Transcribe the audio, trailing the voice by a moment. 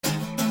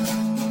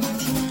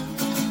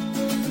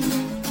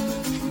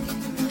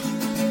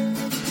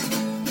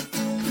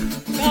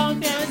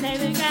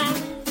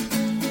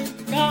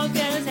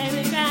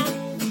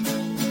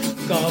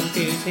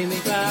Confused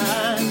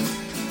immigrant.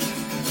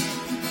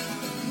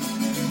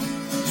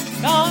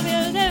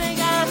 Confused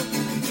immigrant.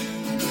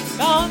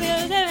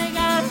 Confused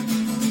immigrant.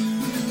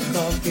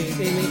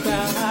 Confused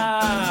immigrant.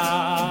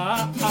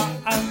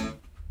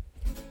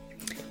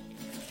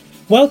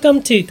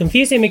 Welcome to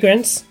Confused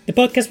Immigrants, the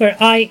podcast where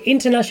I,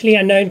 internationally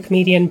unknown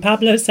comedian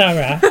Pablo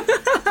Saura,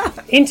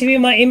 interview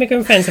my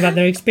immigrant friends about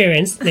their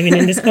experience living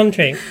in this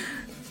country.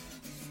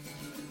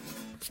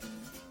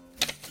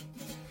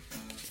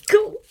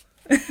 Cool.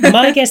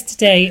 My guest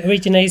today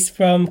originates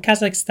from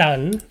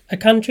Kazakhstan, a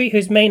country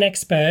whose main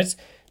expert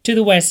to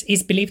the west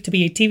is believed to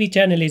be a TV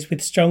journalist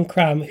with strong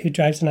charm who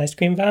drives an ice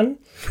cream van.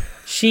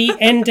 She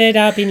ended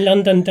up in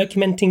London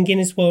documenting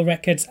Guinness World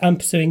Records and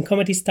pursuing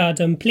comedy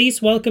stardom.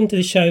 Please welcome to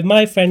the show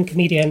my friend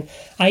comedian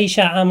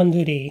Aisha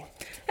Amanduri.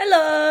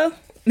 Hello.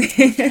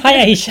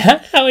 Hi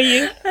Aisha, how are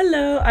you?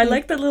 Hello. I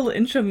like that little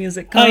intro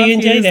music. Oh, you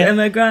enjoyed it?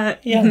 Immigrant.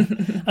 Yeah,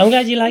 I'm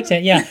glad you liked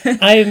it. Yeah,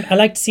 I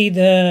like to see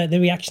the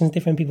reactions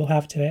different people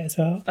have to it as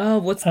well. Oh,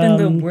 what's been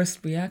the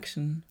worst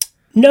reaction?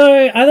 No,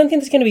 I don't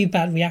think there's going to be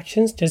bad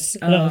reactions. Just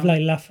a lot of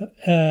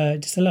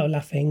just a lot of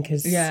laughing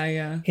because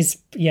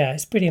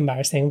it's pretty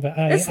embarrassing. But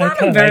it's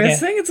not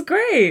embarrassing. It's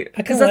great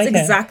because that's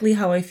exactly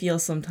how I feel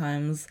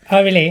sometimes.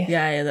 Oh really?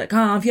 Yeah, like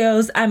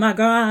confused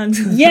immigrant.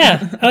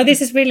 Yeah. Oh, this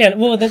is brilliant.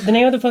 Well, the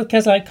name of the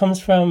podcast comes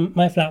from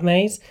my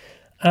flatmate.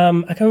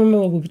 I can't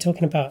remember what we were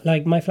talking about.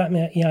 Like my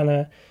flatmate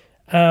Yana.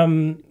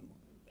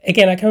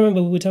 Again, I can't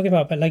remember what we were talking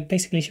about, but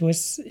basically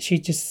she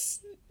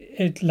just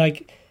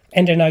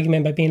ended an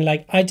argument by being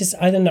like, I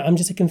don't know, I'm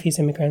just a confused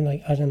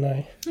immigrant, I don't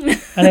know.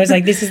 And I was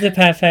like, this is the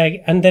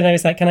perfect, and then I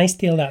was like, can I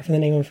steal that for the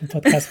name of the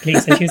podcast,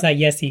 please? And she was like,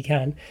 yes, you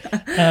can.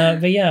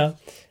 But yeah.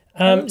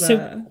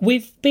 So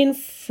we've been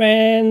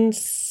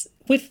friends,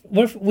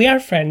 we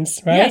are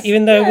friends, right? Yes.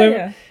 Even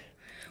though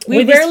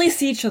we rarely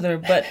see each other,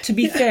 but to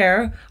be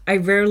fair, I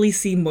rarely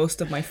see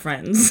most of my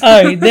friends.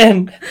 Oh,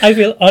 then I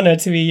feel honored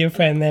to be your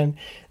friend then.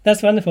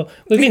 That's wonderful.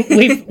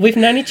 We've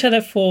known each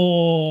other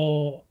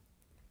for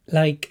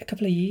a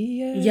couple of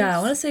years. Yeah,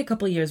 I want to say a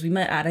couple of years. We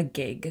met at a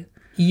gig.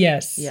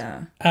 Yes.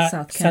 Yeah.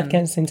 South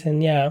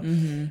Kensington. Yeah.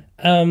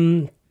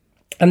 Mm-hmm.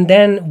 And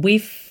then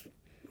we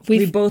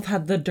both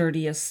had the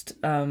dirtiest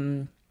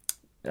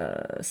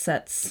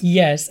sets.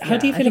 Yes. How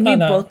do you feel about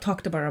that? We both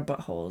talked about our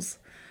buttholes.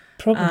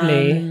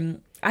 Probably.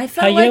 I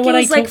felt like it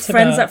was like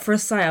friends at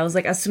first sight. I was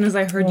like, as soon as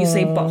I heard you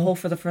say butthole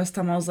for the first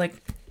time, I was like,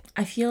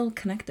 I feel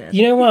connected.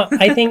 You know what?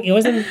 I think it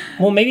wasn't...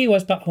 Well, maybe it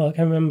was butthole. I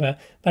can't remember.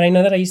 But I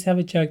know that I used to have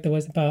a joke that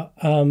was about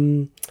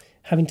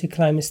having to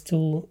climb a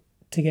stool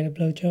to get a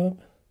blowjob.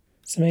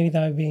 So maybe that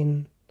would have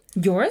been...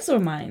 Yours or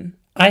mine?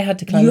 I had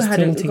to climb a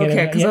stool to get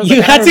a blowjob.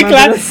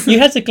 You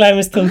had to climb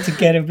a stool to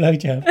get a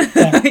blowjob.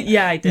 Yeah,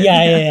 yeah I did.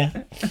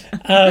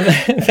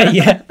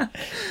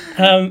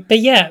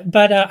 Yeah.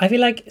 But I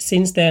feel like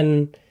since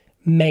then,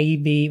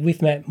 maybe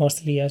we've met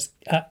mostly at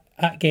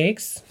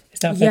gigs.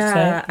 At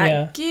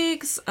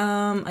gigs.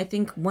 I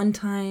think one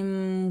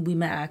time we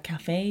met at a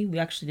cafe. We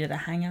actually did a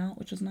hangout,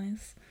 which was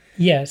nice.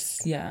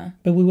 Yes. Yeah.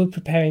 But we were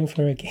preparing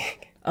for a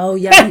gig. Oh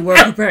yeah, we were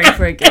preparing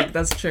for a gig.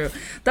 That's true.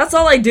 That's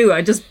all I do.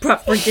 I just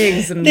prep for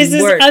gigs and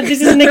work.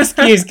 This is an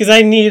excuse because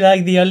I knew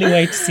the only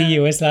way to see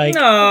you was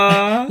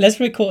let's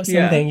record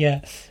something.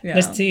 Yeah.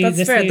 That's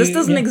fair. This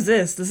doesn't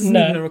exist. This isn't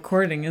even a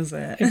recording, is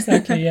it?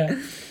 Exactly. Yeah.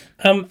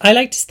 I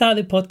like to start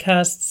the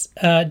podcasts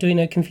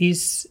doing a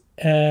confused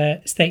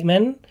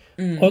statement.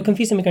 Or a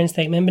confused immigrant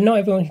statement, but not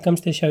everyone who comes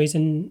to the show is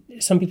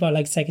some people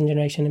are second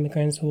generation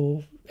immigrants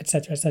or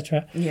etc.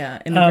 etc. Yeah,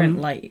 immigrant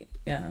light.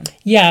 Yeah.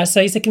 Yeah, so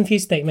it's a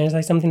confused statement.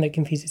 It's something that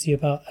confuses you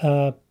about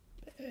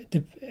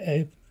the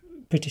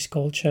British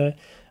culture.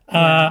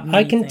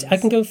 I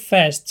can go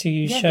first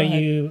to show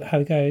you how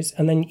it goes,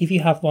 and then if you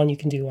have one, you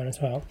can do one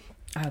as well.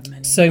 I have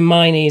many. So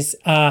mine is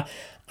I'm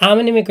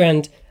an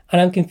immigrant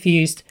and I'm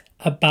confused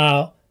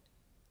about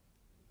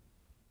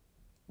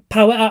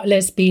power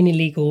outlets being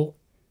illegal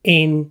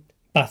in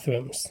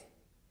bathrooms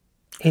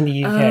in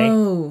the UK.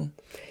 Oh,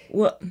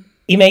 what?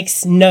 It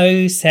makes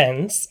no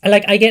sense.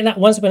 I get that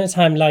once upon a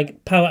time,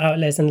 power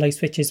outlets and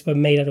switches were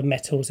made out of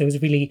metal, so it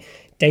was really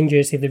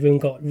dangerous if the room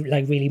got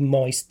really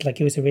moist.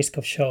 It was a risk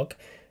of shock.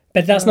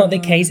 But that's not the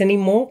case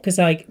anymore because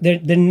they're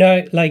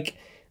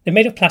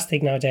made of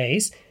plastic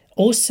nowadays.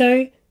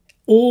 Also,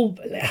 all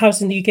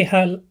houses in the UK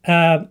have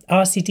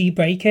RCD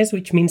breakers,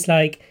 which means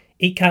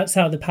it cuts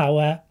out the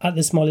power at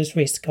the smallest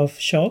risk of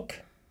shock.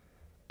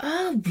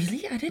 Oh,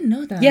 really? I didn't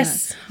know that.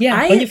 Yes.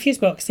 Yeah, on your fuse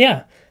box,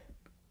 yeah.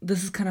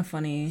 This is kind of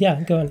funny.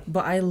 Yeah, go on.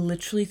 But I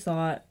literally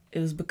thought it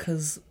was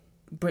because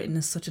Britain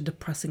is such a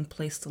depressing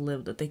place to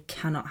live that they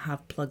cannot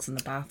have plugs in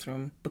the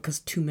bathroom because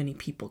too many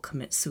people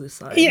commit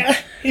suicide. Yeah,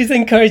 it's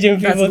encouraging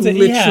people to... That's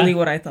literally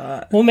what I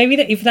thought. Well, maybe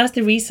if that's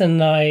the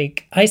reason, I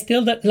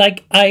still... I'm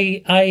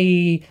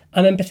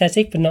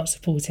empathetic but not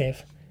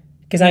supportive.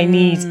 Because I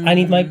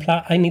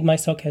need my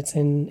sockets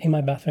in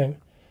my bathroom.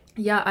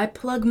 Yeah, I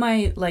plug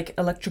my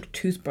electric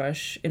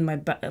toothbrush in my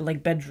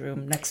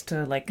bedroom next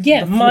to the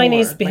floor, mine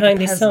is behind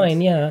this sign.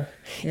 Yeah,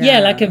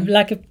 like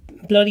a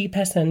bloody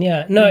peasant.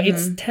 Yeah, no,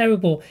 it's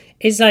terrible.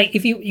 It's like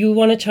if you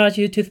want to charge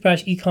your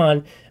toothbrush, you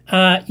can't.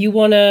 You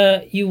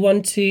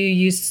want to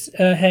use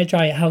a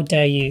hairdryer. How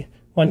dare you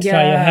want to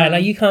dry your hair?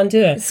 Like, you can't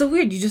do it. It's so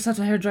weird. You just have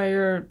to hairdry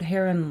your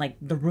hair in like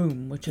the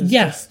room, which is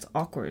just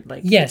awkward.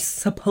 Like, it's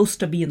supposed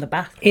to be in the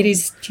bathroom. It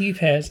is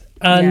stupid,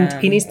 and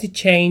it needs to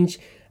change.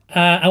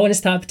 I want to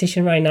start a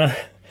petition right now.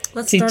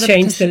 Let's to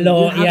change the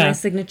law. You have my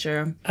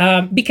signature.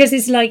 Because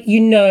it's like,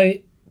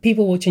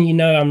 people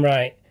watching, I'm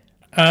right.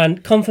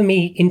 And come for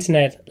me,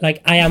 internet,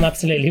 like, I am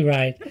absolutely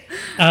right.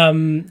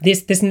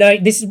 This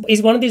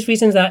is one of these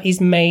reasons that is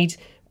made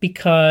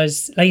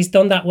because, like, it's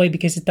done that way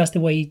because that's the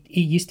way it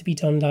used to be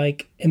done,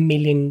 like, a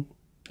million,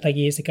 like,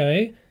 years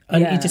ago.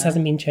 And it just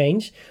hasn't been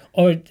changed.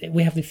 Or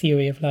we have the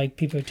theory of, like,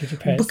 people are too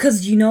depressed.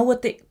 Because you know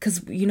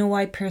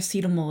why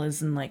paracetamol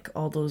is in, like,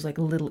 all those, like,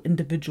 little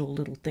individual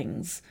little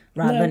things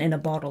rather than in a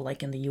bottle,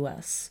 like in the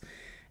US.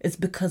 It's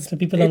because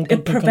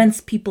it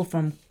prevents people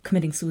from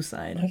committing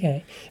suicide.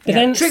 Okay. But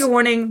then, trigger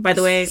warning, by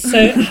the way.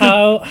 So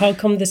how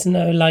come there's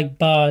no, like,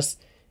 bars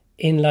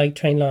in, like,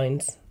 train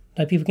lines?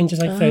 Like, people can just,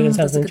 like, throw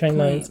themselves in train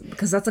lines.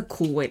 Because that's a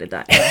cool way to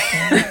die.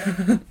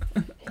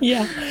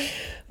 Yeah.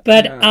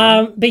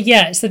 But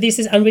yeah, so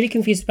I'm really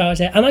confused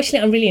about it. I'm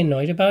really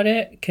annoyed about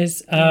it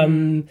because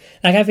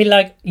like, I feel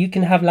like you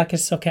can have like a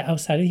socket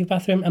outside of your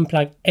bathroom and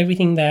plug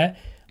everything there.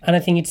 And I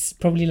think it's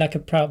probably like a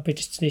proud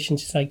British tradition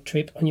to just like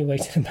trip on your way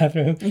to the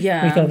bathroom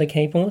with all the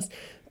cables.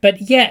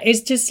 But yeah,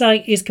 it's just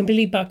like, it's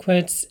completely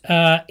backwards.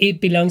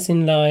 It belongs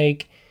in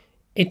like,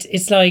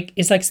 it's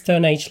like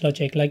Stone Age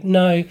logic. Like,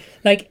 no,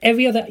 like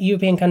every other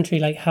European country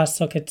like has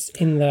sockets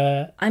in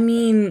the... I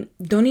mean,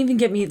 don't even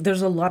get me...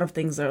 There's a lot of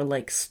things that are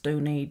like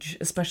Stone Age,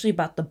 especially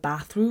about the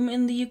bathroom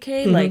in the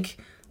UK. Like,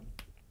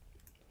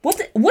 what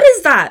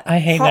is that? I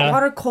hate that. Hot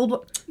water, cold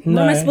water?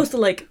 What am I supposed to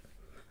like...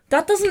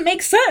 That doesn't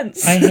make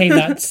sense. I hate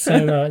that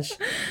so much.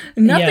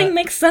 Nothing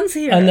makes sense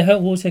here. And the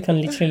hot water can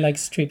literally like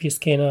strip your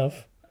skin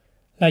off.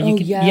 Like you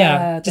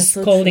just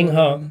so scalding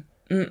hot.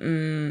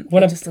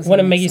 Want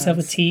to make yourself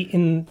a tea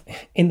in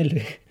the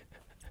loo.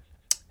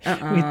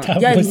 With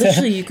tap water.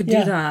 Literally you could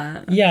do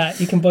that. Yeah,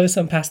 you can boil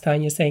some pasta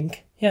in your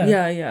sink. Yeah.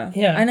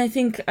 And I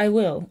think I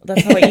will.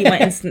 That's how I eat my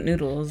instant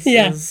noodles.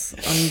 Is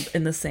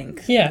in the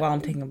sink while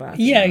I'm taking a bath.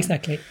 Yeah,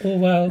 exactly.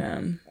 Or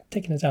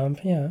taking a dump.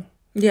 Yeah.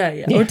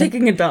 Or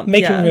taking a dump.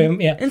 Making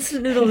room. Yeah.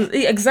 Instant noodles.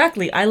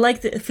 Exactly. I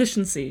like the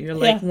efficiency. You're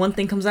like one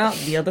thing comes out,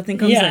 the other thing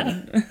comes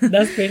in.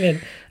 That's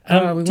brilliant. We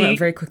went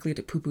very quickly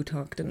to poo-poo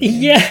talk, didn't we?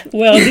 Yeah,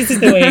 well, this is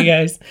the way it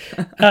goes.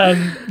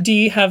 Do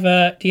you have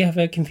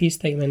a confused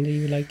statement that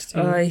you would like to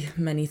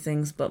do? Many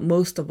things, but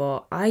most of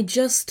all, I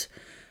just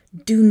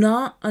do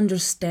not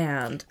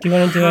understand. Do you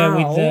want to do it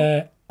with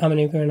the I'm an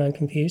immigrant, I'm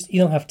confused?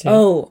 You don't have to.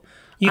 Oh,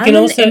 you can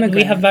also.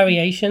 We have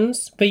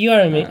variations, but you are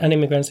an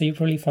immigrant, so you're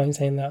probably fine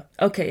saying that.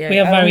 Okay, yeah. We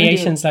have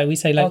variations, like we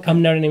say, like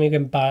I'm not an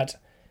immigrant, but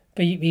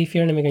if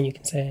you're an immigrant, you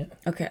can say it.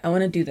 Okay, I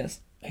want to do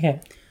this. Okay.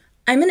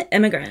 I'm an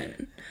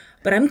immigrant,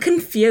 but I'm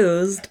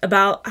confused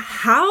about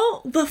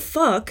how the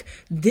fuck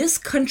this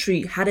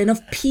country had enough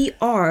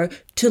PR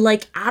to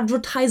like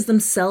advertise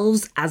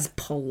themselves as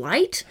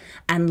polite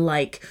and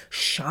like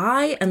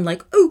shy and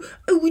like, oh,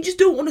 we just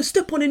don't want to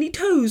step on any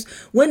toes.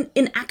 When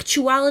in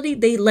actuality,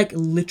 they like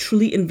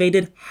literally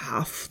invaded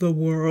half the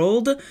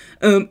world.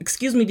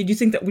 Excuse me, did you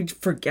think that we'd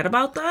forget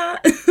about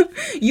that?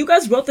 You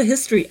guys wrote the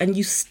history and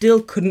you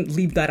still couldn't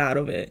leave that out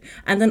of it.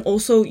 And then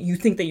also you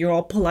think that you're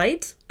all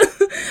polite?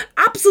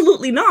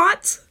 Absolutely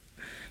not.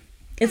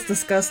 It's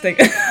disgusting.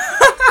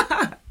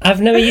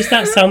 I've never used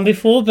that sound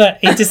before, but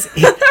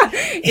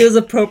it was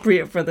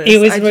appropriate for this. It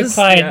was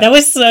required. That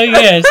was so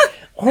good.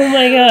 Oh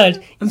my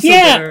god.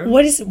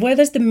 Where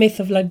does the myth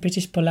of like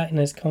British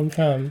politeness come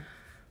from?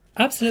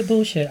 Absolute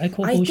bullshit. I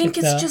think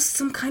it's just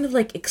some kind of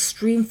like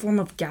extreme form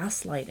of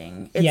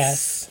gaslighting.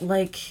 It's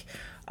like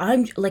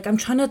I'm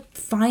trying to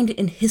find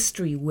in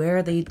history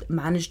where they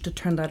managed to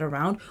turn that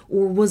around,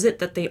 or was it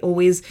that they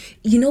always,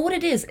 you know what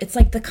it is? It's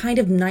like the kind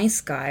of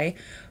nice guy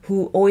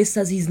who always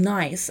says he's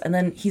nice, and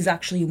then he's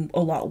actually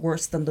a lot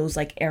worse than those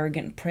like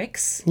arrogant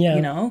pricks,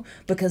 you know?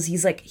 Because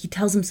he's like, he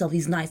tells himself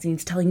he's nice, and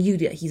he's telling you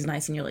that he's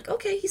nice, and you're like,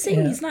 okay, he's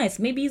saying he's nice,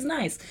 maybe he's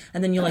nice.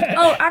 And then you're like,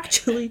 oh,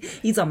 actually,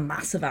 he's a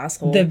massive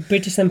asshole. The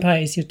British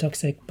Empire is your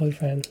toxic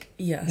boyfriend.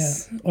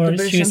 Yes. Yeah. Or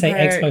should you say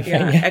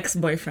ex-boyfriend? Yeah,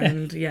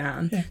 ex-boyfriend,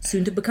 yeah.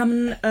 Soon to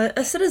become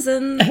a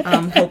citizen,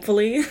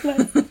 hopefully.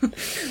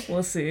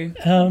 We'll see.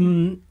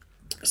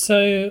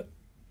 So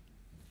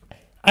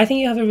I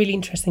think you have a really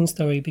interesting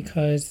story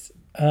because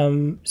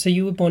so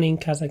you were born in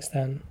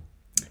Kazakhstan.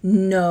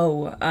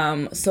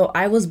 No. So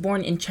I was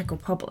born in Czech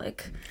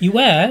Republic. You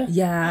were?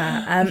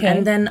 Yeah. Okay.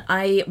 And then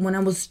when I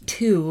was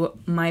 2,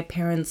 my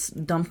parents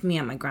dumped me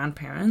at my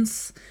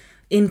grandparents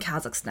in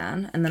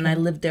Kazakhstan, and then I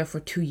lived there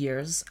for 2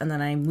 years, and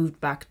then I moved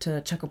back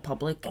to Czech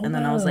Republic, and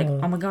then I was like,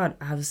 oh my god,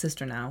 I have a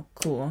sister now.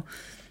 Cool.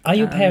 Are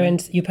your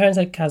parents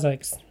are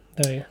Kazakhs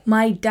though?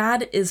 My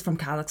dad is from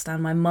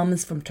Kazakhstan. My mum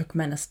is from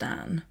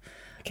Turkmenistan.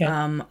 Okay.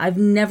 I've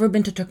never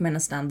been to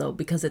Turkmenistan though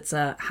because it's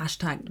a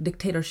hashtag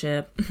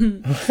dictatorship,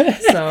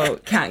 so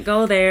can't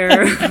go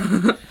there.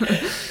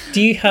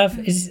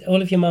 Is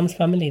all of your mum's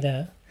family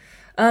there?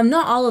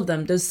 Not all of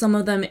them. There's some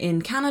of them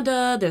in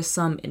Canada. There's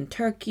some in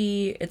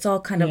Turkey. It's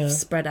all kind of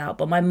spread out.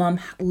 But my mom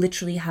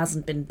literally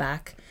hasn't been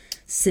back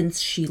since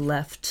she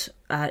left.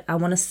 I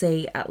want to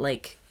say at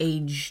like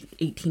age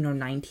 18 or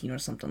 19 or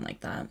something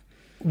like that.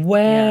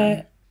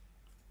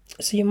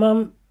 So your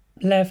mum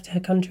left her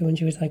country when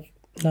she was like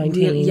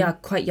 19? Yeah,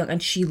 quite young.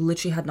 And she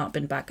literally had not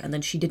been back. And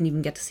then she didn't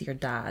even get to see her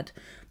dad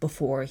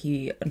before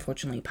he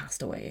unfortunately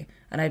passed away.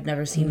 And I've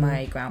never seen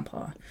my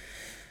grandpa.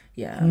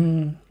 Yeah.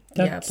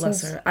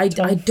 Bless her. I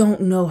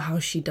don't know how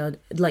she did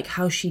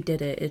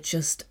it. It's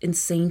just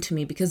insane to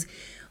me because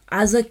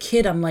as a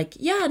kid, I'm like,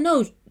 yeah,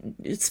 no,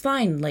 it's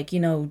fine. Like, you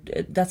know,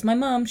 that's my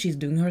mom. She's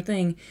doing her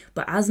thing.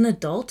 But as an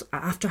adult,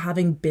 after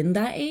having been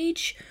that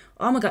age,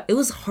 oh my God, it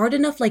was hard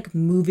enough, like,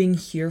 moving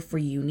here for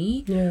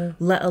uni,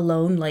 let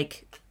alone,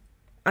 like,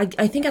 I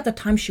think at the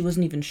time she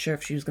wasn't even sure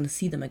if she was going to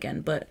see them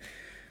again. But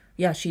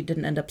yeah, she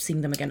didn't end up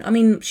seeing them again. I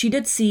mean, she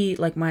did see,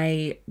 like,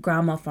 my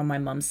grandma from my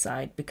mom's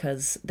side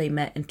because they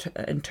met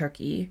in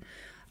Turkey.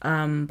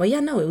 But yeah,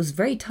 no, it was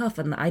very tough.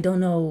 And I don't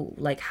know,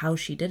 like, how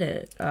she did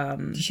it.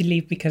 Did she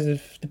leave because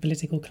of the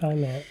political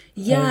climate?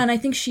 Yeah, and I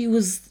think she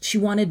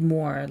wanted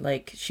more.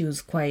 Like, she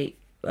was quite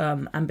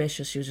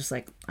ambitious. She was just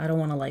like, I don't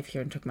want a life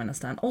here in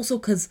Turkmenistan. Also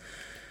because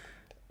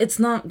it's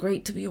not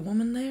great to be a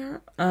woman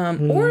there,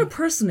 or a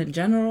person in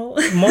general.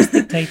 Most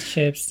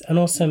dictatorships and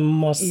also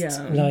most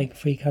like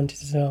free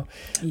countries as well.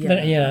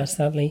 But yeah,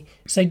 sadly.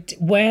 So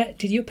where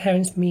did your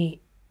parents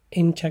meet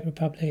in Czech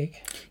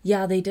Republic?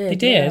 Yeah, they did. They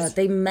did? Yeah,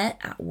 they met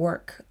at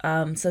work.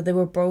 So they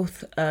were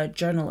both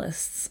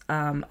journalists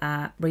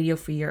at Radio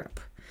Free Europe.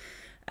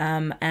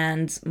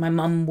 And my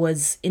mum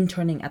was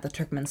interning at the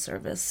Turkmen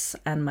service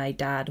and my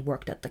dad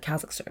worked at the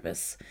Kazakh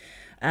service.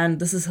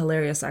 And this is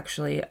hilarious,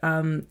 actually.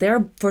 They're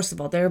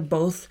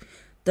both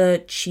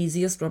the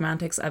cheesiest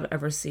romantics I've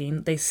ever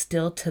seen. They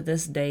still, to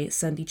this day,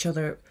 send each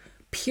other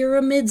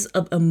pyramids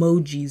of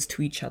emojis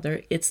to each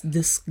other. It's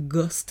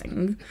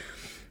disgusting.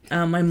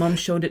 My mom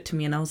showed it to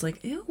me and I was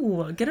like,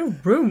 ew, get a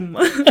room.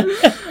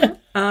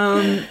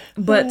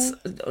 But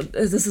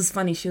this is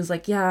funny. She was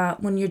like, yeah,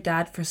 when your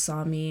dad first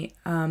saw me,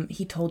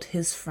 he told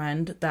his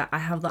friend that I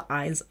have the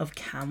eyes of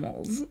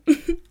camels.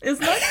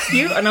 Isn't that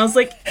cute? And I was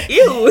like,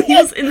 ew, he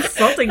was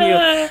insulting you.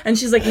 And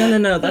she's like,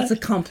 no, that's a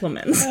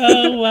compliment.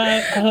 Oh,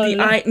 wow.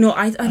 I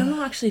don't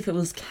know actually if it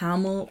was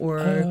camel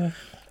or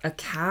a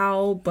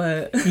cow,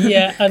 but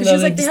yeah,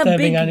 she's like, they have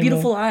big, animal.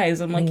 Beautiful eyes.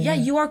 I'm like, yeah,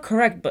 you are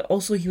correct, but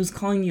also he was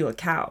calling you a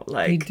cow.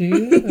 Like, you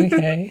do?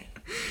 Okay.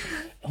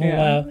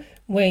 Wow.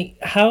 Wait,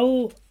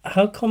 how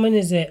common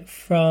is it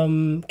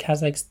from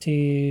Kazakhs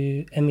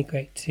to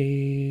emigrate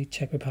to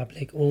Czech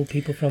Republic, or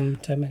people from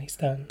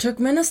Turkmenistan?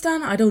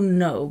 Turkmenistan, I don't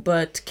know,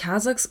 but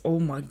Kazakhs, oh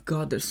my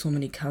God, there's so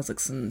many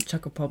Kazakhs in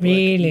Czech Republic.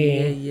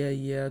 Really?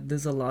 Yeah,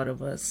 there's a lot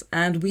of us.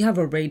 And we have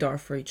a radar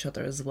for each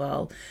other as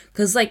well.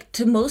 Because, like,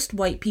 to most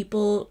white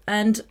people,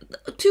 and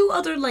to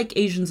other, like,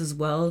 Asians as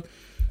well,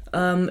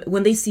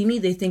 when they see me,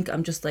 they think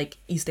I'm just like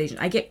East Asian.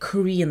 I get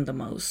Korean the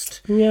most.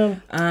 Yeah.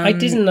 I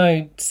didn't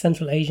know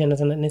Central Asian as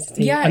an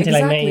ethnicity until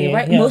I met you.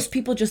 Right? Yeah. Most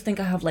people just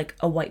think I have like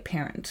a white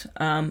parent.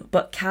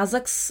 But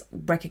Kazakhs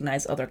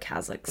recognize other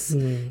Kazakhs.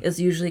 It's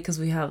usually because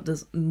we have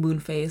this moon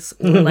face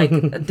or like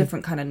a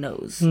different kind of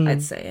nose,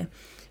 I'd say.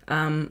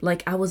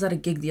 Like I was at a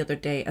gig the other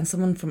day and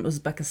someone from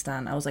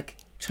Uzbekistan, I was like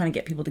trying to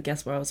get people to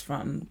guess where I was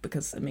from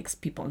because it makes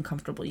people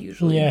uncomfortable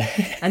usually. Yeah.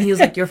 And he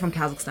was like, you're from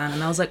Kazakhstan.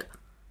 And I was like,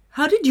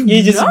 how did you know?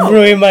 You just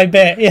ruined my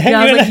bit. Yeah,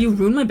 I was like, you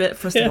ruined my bit,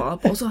 first of all.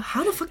 But also,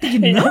 how the fuck did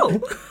you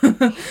know?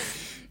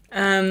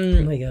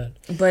 Oh my God.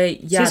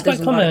 But yeah, so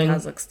there's a lot of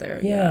Kazakhs there.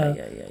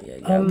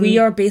 Yeah. We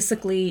are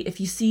basically, if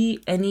you see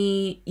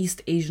any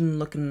East Asian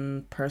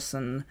looking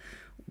person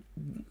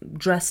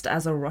dressed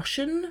as a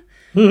Russian,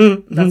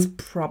 that's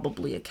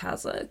probably a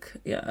Kazakh.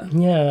 Yeah.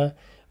 Yeah.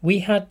 We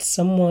had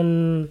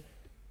someone...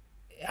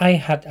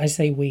 I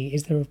say we,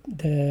 is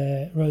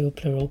the royal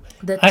plural.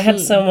 I had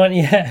someone,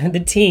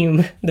 the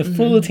team, the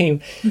full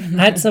team.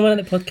 I had someone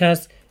at the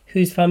podcast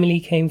whose family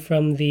came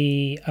from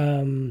the,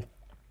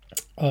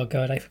 oh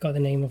God, I forgot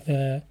the name of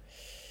the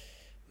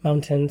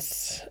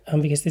mountains.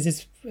 Because this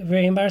is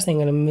very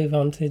embarrassing. I'm going to move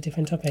on to a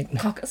different topic.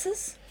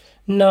 Caucasus?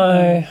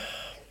 No.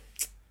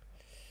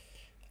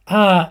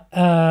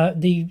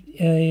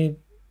 The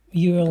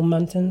Ural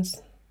Mountains.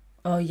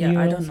 Oh yeah,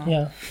 I don't know.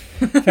 Yeah,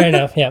 fair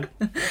enough. Yeah,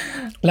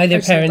 like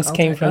their parents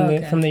came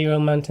from the Ural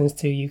Mountains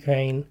to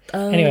Ukraine.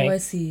 Oh, anyway, I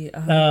see.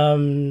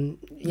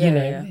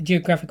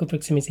 Geographical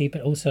proximity,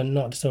 but also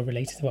not so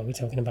related to what we're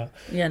talking about.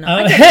 Yeah, no,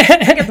 I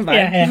get the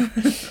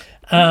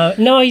vibe.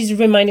 No, he's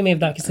reminding me of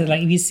that because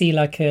like if you see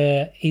like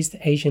a East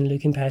Asian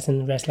looking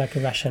person dressed like a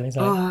Russian, it's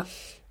like.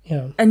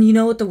 Yeah. And you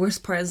know what the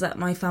worst part is that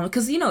my family,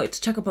 because you know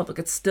it's Czech Republic,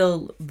 it's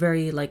still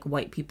very like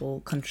white people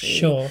country.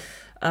 Sure.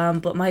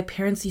 But my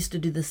parents used to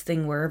do this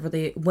thing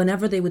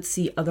whenever they would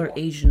see other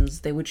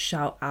Asians, they would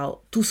shout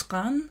out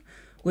Tuskan,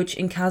 which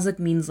in Kazakh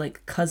means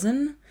like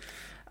cousin.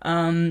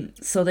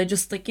 So they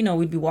just like,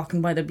 we'd be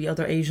walking by, there'd be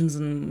other Asians,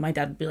 and my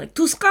dad would be like,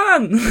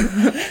 Tuscan!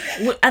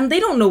 And they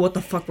don't know what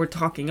the fuck we're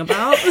talking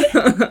about.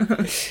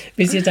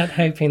 Is your dad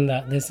hoping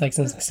that there's like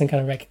some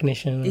kind of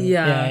recognition?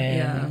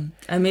 Yeah.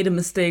 I made a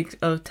mistake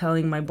of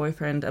telling my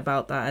boyfriend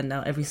about that, and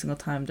now every single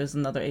time there's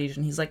another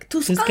Asian, he's like,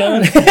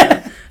 Tuscan!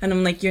 And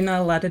I'm like, you're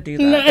not allowed to do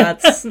that. No.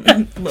 That's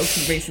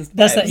low-key racist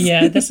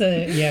vibes. That's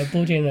a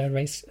bordering a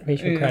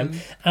racial crime.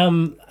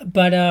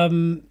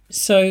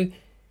 So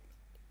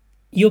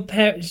your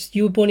parents,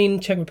 you were born in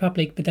Czech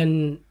Republic, but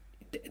then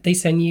they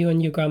sent you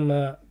and your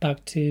grandma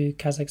back to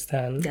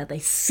Kazakhstan. Yeah, they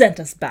sent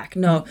us back.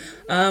 No,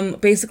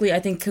 basically, I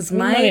think because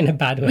not in a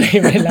bad way.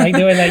 Right? Like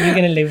they were like, you're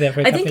gonna live there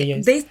for a couple of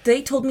years.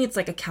 They told me it's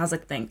like a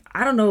Kazakh thing.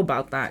 I don't know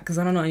about that because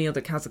I don't know any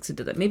other Kazakhs who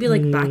did it. Maybe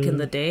like back in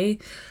the day,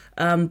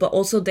 but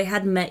also they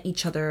had met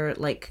each other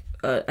like.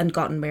 And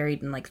gotten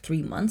married in like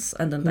 3 months,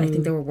 and then I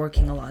think they were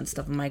working a lot and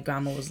stuff, and my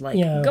grandma was like,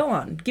 go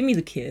on, give me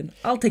the kid,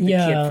 I'll take the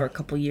kid for a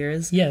couple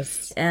years.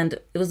 Yes. And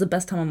it was the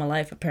best time of my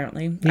life,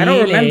 apparently. Really? I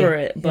don't remember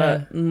it,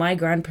 but my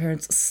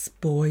grandparents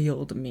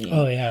spoiled me.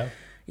 Oh yeah.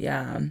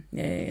 Yeah.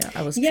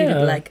 I was treated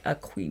like a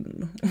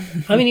queen.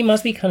 I mean, it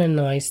must be kind of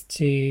nice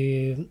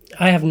to...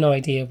 I have no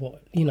idea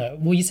what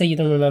you say you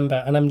don't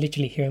remember, and I'm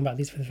literally hearing about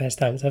this for the first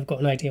time, so I've got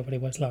an idea what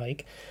it was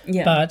like.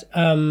 Yeah.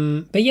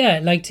 But yeah,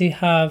 like to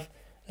have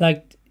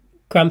like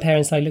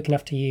grandparents like looking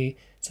after you,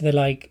 so they're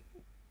like,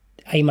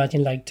 I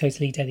imagine like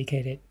totally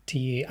dedicated to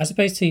you, as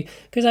opposed to,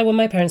 because like when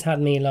my parents had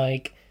me,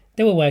 like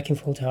they were working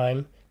full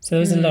time, so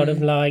there was a lot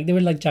of like, they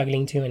were like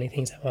juggling too many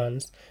things at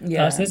once. So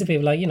there's a bit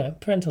of like,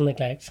 parental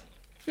neglect.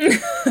 but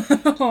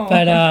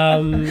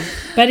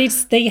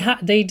it's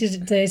they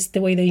did this the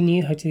way they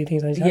knew how to do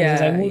things. Like,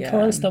 it's like, we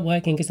can't stop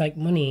working because like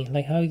money,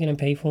 like how are you going to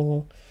pay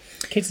for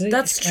kids?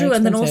 That's true.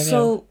 And then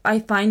also I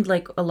find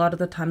like a lot of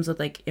the times with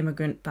like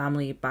immigrant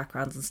family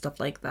backgrounds and stuff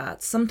like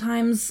that,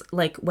 sometimes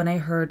like when I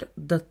heard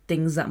the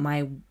things that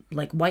my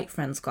like white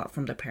friends got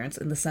from their parents,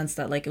 in the sense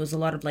that like it was a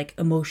lot of like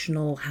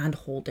emotional hand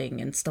holding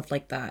and stuff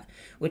like that,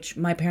 which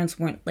my parents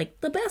weren't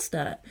like the best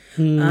at.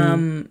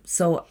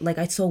 So like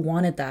I still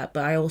wanted that,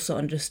 but I also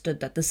understood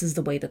that this is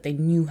the way that they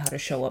knew how to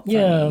show up for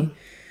me.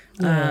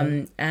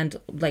 And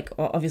like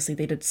obviously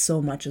they did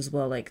so much as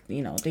well, like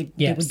they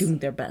were doing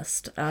their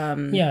best.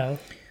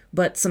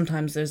 But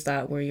sometimes there's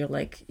that where you're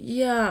like,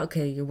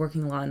 okay, you're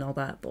working a lot and all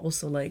that, but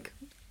also like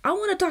I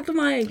want to talk to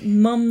my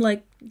mom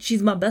like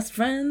she's my best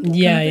friend.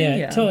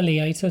 Totally.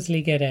 I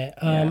totally get it.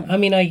 I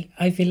mean,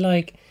 I feel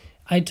like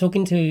I'm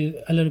talking to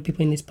a lot of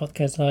people in this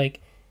podcast, like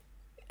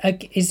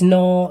it's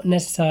not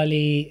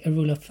necessarily a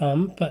rule of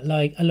thumb, but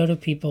like a lot of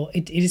people,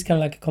 it is kind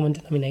of like a common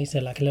denominator.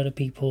 Like a lot of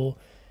people,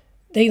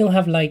 they don't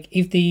have like,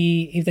 if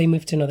they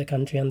move to another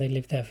country and they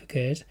live there for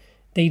good,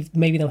 they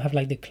maybe don't have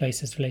like the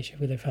closest relationship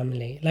with their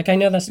family. Like I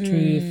know that's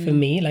true for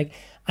me. Like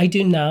I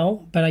do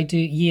now, but I do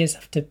years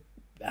after.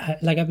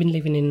 Like I've been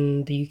living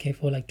in the UK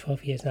for like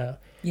 12 years now.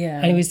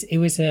 And it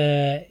was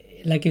a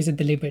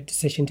deliberate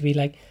decision to be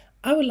like,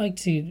 I would like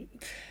to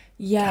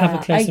have a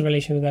closer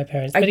relationship with my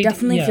parents. But I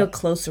definitely feel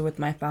closer with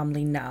my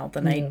family now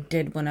than I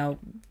did when I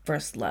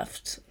first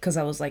left, because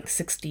I was like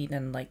 16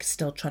 and like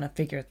still trying to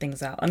figure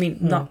things out. I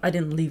mean, I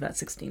didn't leave at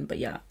 16,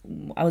 but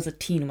I was a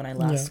teen when I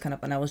last kind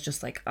of, and I was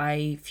just like,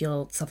 I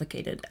feel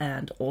suffocated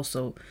and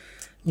also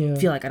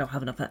feel like I don't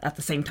have enough at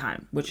the same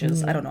time, which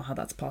is, I don't know how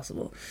that's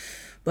possible.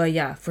 But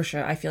yeah, for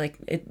sure, I feel like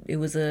it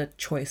was a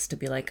choice to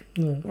be like,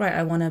 right,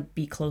 I want to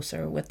be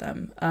closer with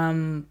them.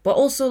 But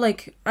also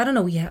like, I don't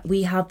know,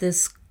 we have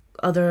this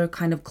other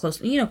kind of close,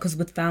 because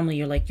with family,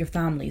 you're like your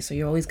family, so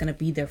you're always going to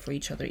be there for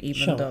each other,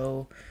 even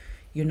though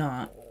you're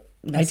not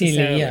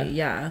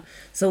necessarily.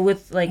 So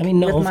with like, I mean,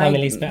 not all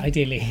families, but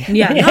ideally.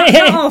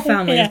 Not all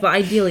families, but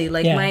ideally,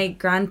 like my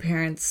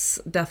grandparents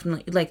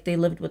definitely, like they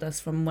lived with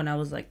us from when I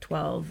was like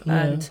 12,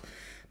 and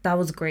that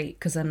was great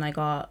because then I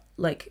got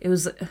like, it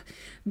was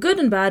good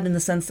and bad in the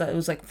sense that it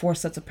was like 4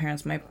 sets of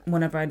parents.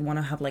 Whenever I'd want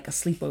to have like a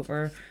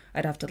sleepover,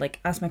 I'd have to like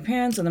ask my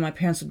parents, and then my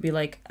parents would be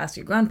like, ask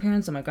your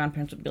grandparents, and my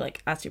grandparents would be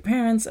like, ask your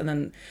parents, and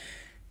then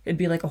it'd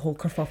be like a whole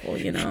kerfuffle,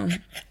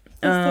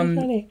 That's so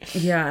funny.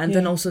 And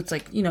then also it's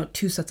like,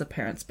 2 sets of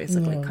parents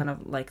basically, kind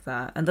of like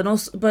that. And then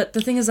also, but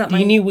the thing is that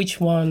you knew which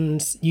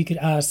ones you could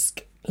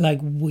ask, like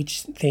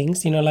which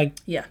things, like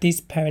this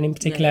parent in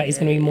particular is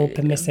going to be more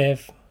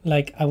permissive.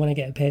 Like, I want to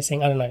get a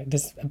piercing. I don't know.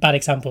 This is a bad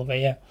example, but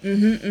yeah.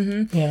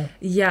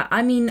 Yeah,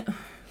 I mean,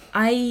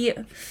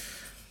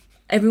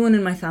 everyone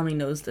in my family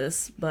knows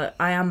this, but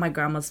I am my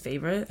grandma's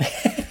favorite.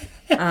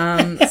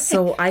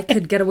 So I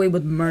could get away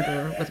with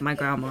murder with my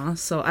grandma.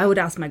 So I would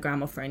ask my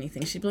grandma for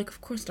anything. She'd be like,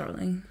 of course,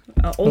 darling.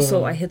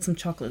 Also, I hid some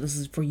chocolate. This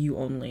is for you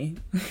only.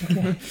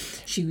 Okay.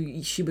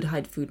 She would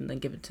hide food and then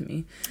give it to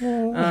me.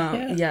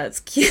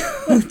 It's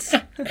cute.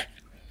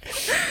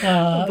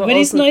 But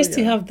it's nice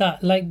to have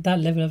that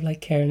level of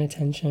like care and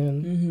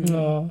attention.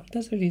 Oh,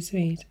 that's really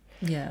sweet.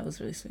 Yeah, it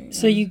was really sweet.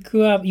 So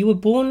you were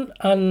born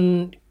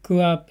and grew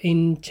up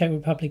in Czech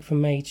Republic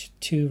from age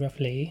 2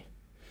 roughly.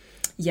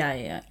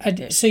 Yeah.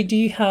 So do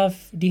you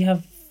have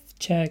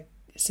Czech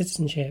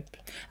citizenship?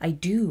 I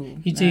do.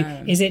 You do.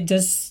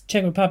 Does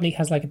Czech Republic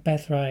has like a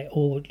birthright,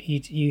 or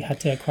you had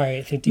to acquire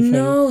it through different?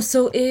 No,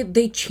 so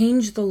they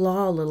changed the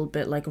law a little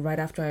bit, like right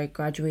after I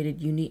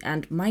graduated uni,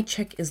 and my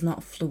Czech is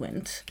not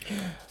fluent,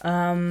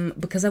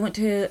 because I went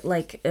to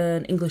like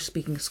an English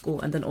speaking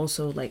school, and then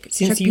also like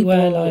Since Czech you were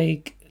people,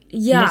 like.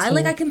 yeah,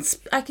 little.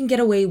 I can get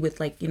away with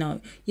like, you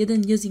know,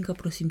 jeden jezinka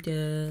prosím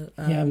tě,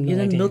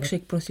 jeden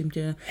milkshake prosím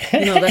tě,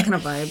 you know, that kind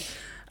of vibe.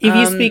 If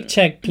you speak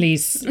Czech,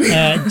 please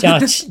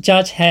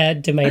judge her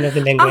domain of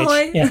the language.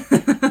 Ahoy. Yeah.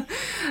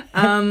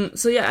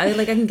 So yeah,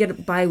 I can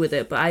get by with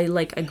it, but I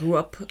grew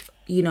up,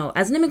 you know,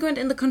 as an immigrant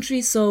in the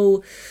country,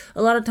 so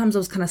a lot of times I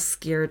was kind of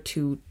scared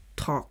to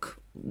talk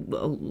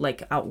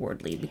like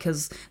outwardly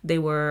because they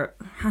were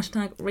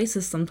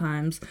 #racist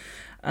sometimes.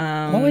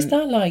 What was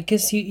that like?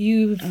 Because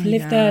you've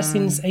lived there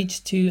since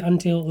age 2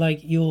 until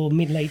like your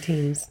mid-late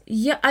teens.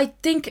 Yeah, I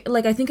think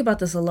about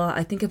this a lot.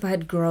 I think if I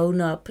had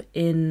grown up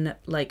in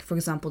like, for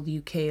example, the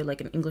UK, like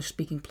an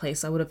English-speaking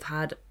place, I would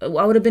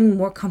have been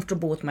more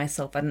comfortable with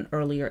myself at an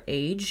earlier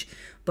age.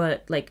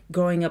 But like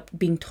growing up,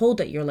 being told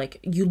that you're like,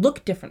 you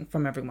look different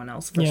from everyone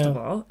else, first of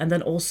all, and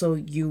then also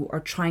you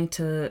are trying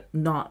to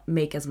not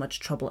make as much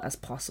trouble as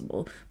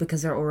possible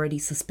because they're already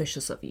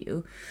suspicious of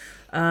you.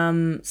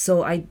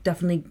 So I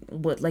definitely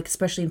would, like,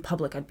 especially in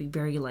public, I'd be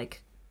very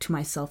like to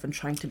myself and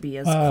trying to be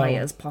as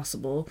quiet as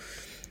possible.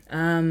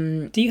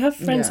 Do you have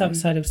friends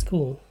outside of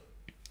school?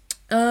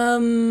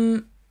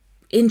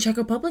 In Czech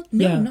Republic?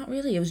 No, not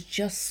really. It was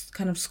just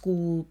kind of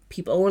school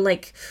people or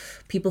like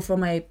people from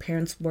my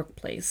parents'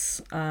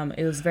 workplace.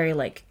 It was very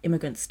like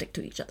immigrants stick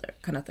to each other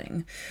kind of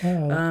thing.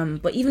 Oh.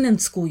 But even in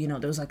school, you know,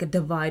 there was like a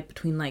divide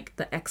between like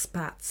the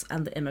expats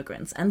and the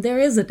immigrants. And there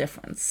is a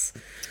difference.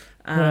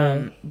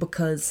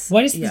 Because...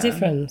 What is the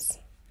difference?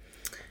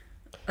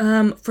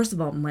 First of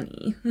all,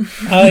 money.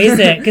 Oh, is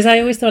it? Because I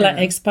always thought like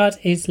expat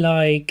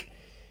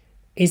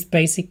is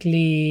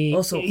basically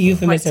also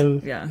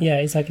euphemism. Quite, yeah,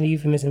 it's like a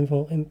euphemism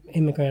for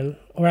immigrant.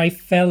 Or I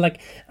felt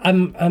like I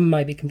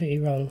might be completely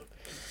wrong.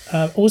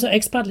 Also,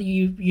 expat,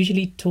 you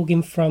usually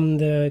talking from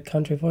the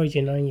country of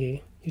origin, aren't you?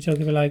 You're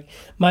talking about like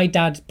my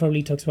dad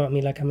probably talks about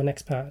me like I'm an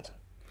expat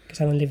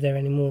because I don't live there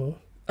anymore.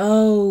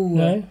 Oh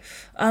no,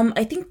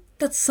 I think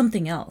that's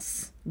something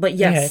else. But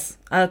yes,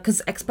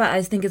 because expat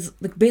I think is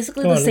like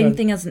basically the same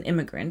thing as an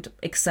immigrant,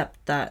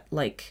 except that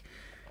like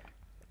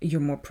you're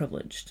more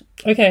privileged.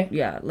 Okay.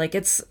 Yeah, like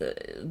it's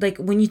like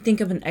when you think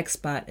of an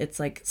expat, it's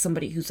like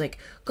somebody who's like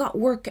got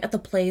work at the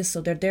place,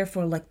 so they're there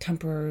for like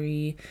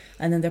temporary,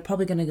 and then they're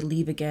probably going to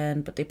leave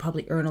again, but they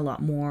probably earn a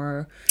lot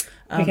more.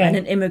 And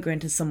an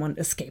immigrant is someone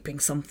escaping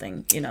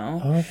something, you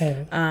know.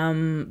 Okay.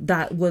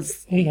 That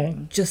was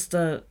just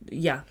that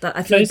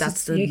I feel like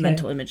that's the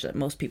mental image that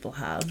most people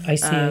have. I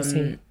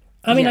see.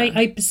 I mean,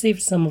 I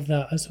perceived some of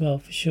that as well,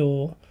 for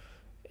sure.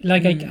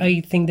 Like,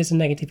 I think there's a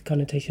negative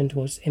connotation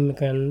towards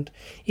immigrant,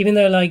 even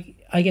though, like,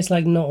 I guess,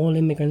 like, not all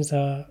immigrants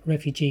are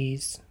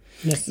refugees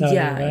necessarily,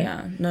 right?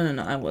 Yeah.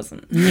 No, I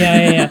wasn't.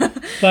 Yeah.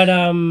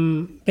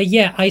 But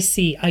yeah, I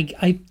see.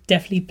 I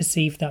definitely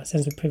perceive that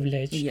sense of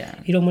privilege. Yeah.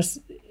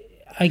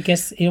 I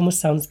guess it almost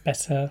sounds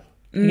better.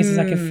 I guess it's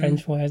like a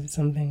French word or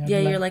something. Yeah,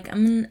 you're like,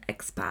 I'm an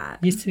expat.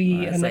 Used to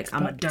be an like, expat.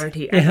 I'm a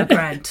dirty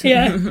immigrant.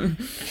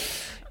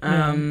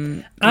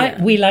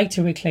 We like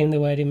to reclaim the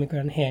word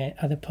immigrant here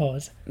at the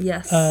pod.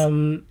 Yes.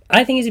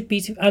 I think it's a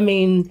beautiful. I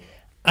mean,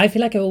 I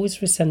feel like I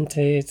always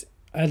resented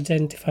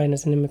identifying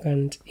as an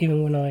immigrant,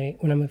 even when I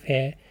moved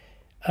here,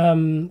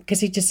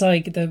 because it just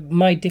like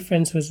my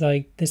difference was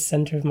like the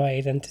center of my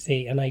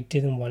identity, and I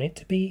didn't want it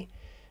to be.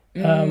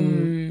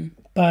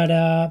 But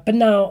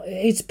now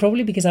it's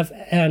probably because I've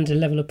earned a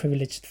level of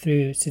privilege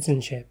through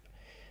citizenship,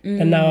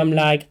 and now I'm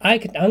like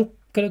I'm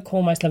gonna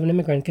call myself an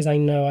immigrant because I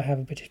know I have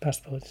a British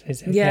passport.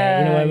 Is okay,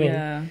 you know what I mean?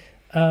 Yeah.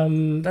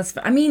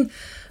 I mean,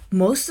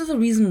 most of the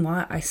reason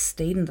why I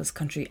stayed in this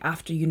country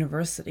after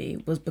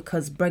university was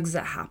because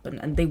Brexit happened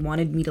and they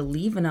wanted me to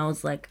leave, and I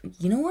was like,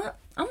 you know what?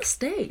 I'm gonna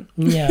stay.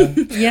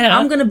 Yeah.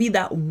 I'm gonna be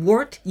that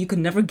wart you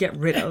can never get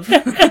rid of.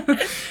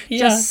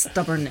 Just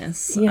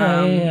stubbornness.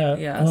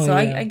 Yeah. So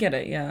I get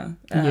it. Yeah.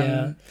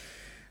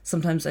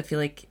 Sometimes I feel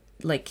like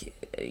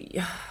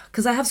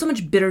because I have so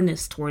much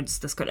bitterness towards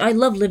this country. I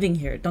love living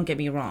here, don't get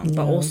me wrong,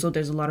 but also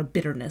there's a lot of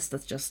bitterness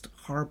that's just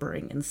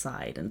harboring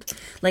inside. And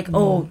like,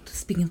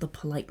 speaking of the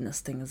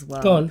politeness thing as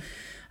well. Go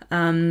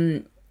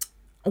on.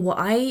 What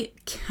I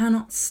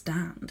cannot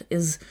stand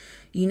is,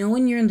 you know,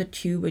 when you're in the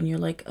tube and you're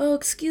like, oh,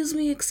 excuse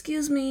me,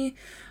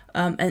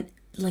 and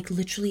like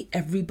literally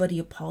everybody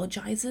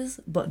apologizes,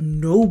 but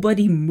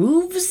nobody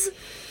moves.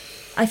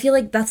 I feel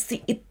like that's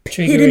the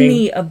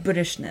epitome of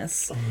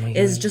Britishness,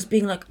 is just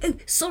being like, oh,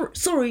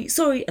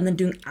 sorry, and then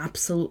doing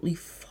absolutely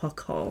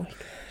fuck all.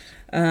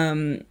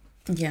 Do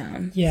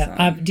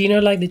you know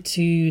like the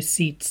 2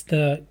 seats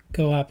that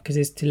go up because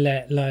it's to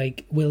let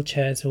like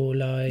wheelchairs or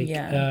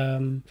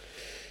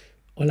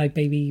like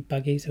baby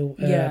buggies or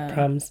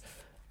prams,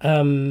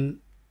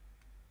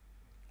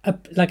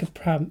 like a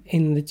pram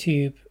in the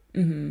tube,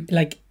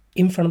 like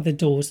in front of the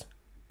doors,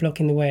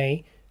 blocking the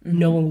way.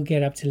 no one will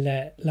get up to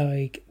let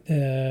like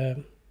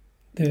the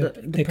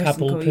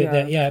couple person put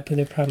go, put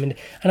their pram in.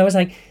 And I was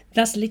like,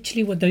 that's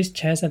literally what those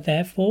chairs are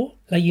there for.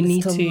 Like you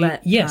need to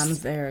let yes,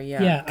 prams there,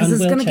 yeah, because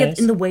and it's gonna get wheelchairs.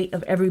 in the way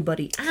of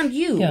everybody and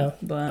you. Yeah,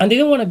 But and they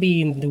don't want to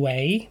be in the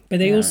way, but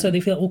they Yeah. also they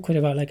feel awkward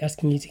about like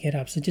asking you to get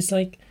up. So just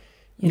like,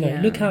 you know,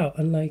 Yeah. look out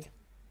and like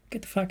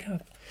get the fuck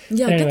up.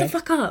 yeah, But get anyway. the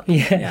fuck up.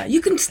 Yeah.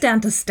 You can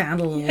stand a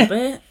little bit.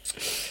 But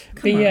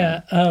Come on.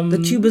 yeah,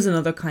 The tube is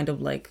another kind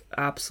of like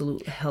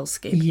absolute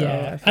hellscape. yeah,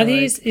 though. I I think feel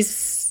like it's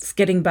it's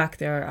getting back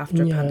there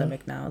after Yeah.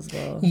 pandemic now as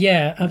well.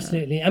 yeah,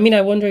 absolutely. I mean,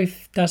 I wonder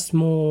if that's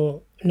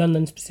more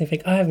London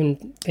specific. I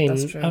haven't been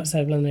That's true.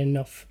 outside of London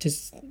enough,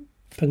 just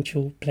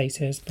punctual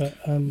places, but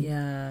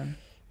Yeah.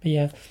 But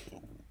yeah.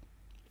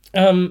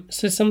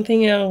 So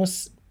something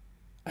else.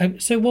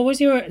 So what was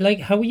your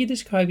like? How would you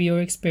describe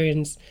your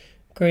experience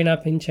growing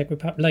up in Czech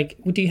Republic? Like,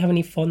 do you have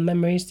any fond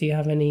memories? Do you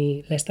have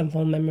any less than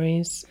fond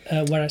memories?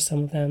 What are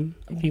some of them?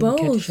 If you would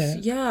care to Both. share?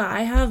 Yeah,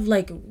 I have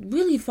like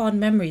really fond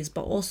memories,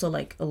 but also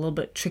like a little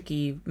bit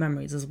tricky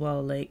memories as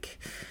well. Like,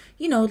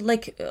 you know,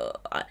 like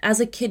as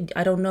a kid,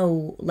 I don't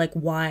know like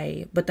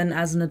why, but then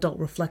as an adult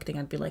reflecting,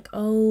 I'd be like,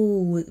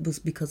 oh, it was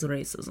because of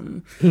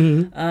racism.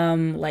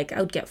 Like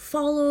I would get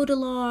followed a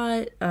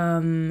lot,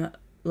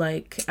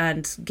 like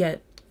and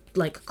get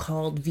like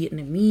called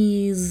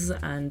Vietnamese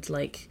and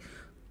like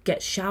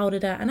get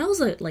shouted at, and I was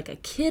like a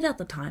kid at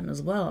the time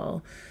as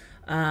well.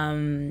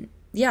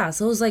 Yeah,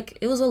 so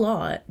it was a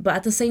lot, but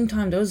at the same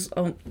time there was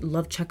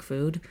love Czech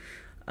food.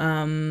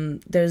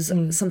 There's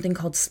something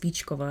called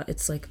svíčková.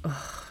 It's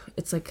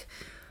like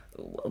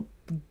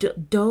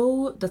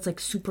dough that's like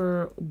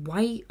super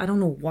white, I don't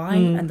know why,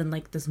 and then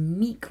like this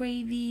meat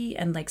gravy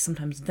and like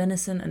sometimes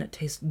venison, and it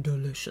tastes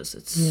delicious.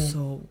 It's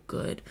so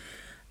good.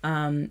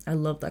 I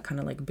love that kind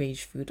of like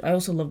beige food. I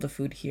also love the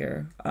food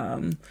here.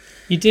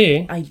 You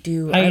do? I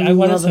do. I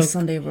love a talk...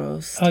 Sunday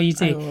roast. Oh, you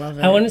do? I love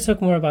it. I want to talk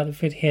more about the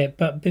food here,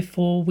 but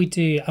before we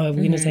do, we're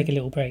going to take a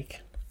little break.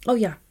 Oh,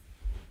 yeah.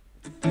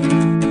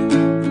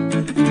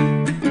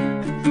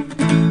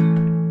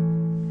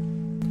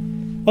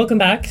 Welcome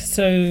back.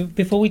 So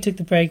before we took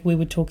the break, we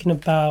were talking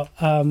about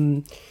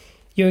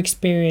your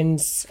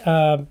experience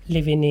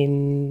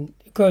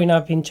growing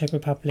up in Czech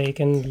Republic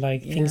and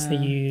like things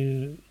that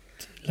you...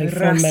 like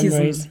fond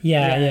memories.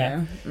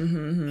 Yeah.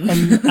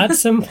 At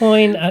some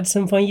point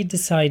you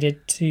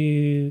decided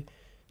to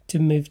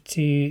move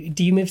to.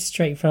 Do you move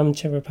straight from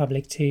Czech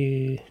Republic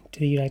to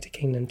the United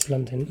Kingdom, to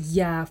London?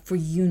 Yeah, for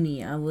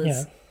uni I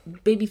was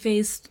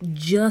baby-faced,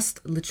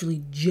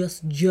 literally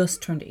just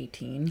turned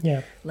 18.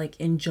 Yeah, like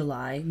in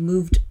July,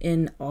 moved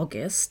in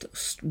August,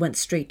 went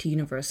straight to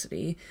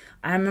university.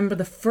 I remember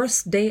the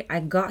first day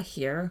I got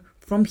here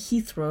from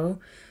Heathrow.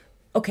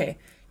 Okay,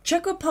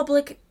 Czech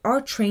Republic,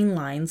 our train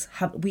lines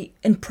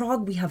in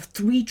Prague we have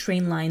 3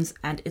 train lines,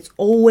 and it's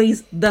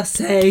always the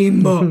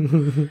same.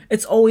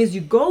 It's always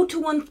you go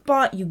to one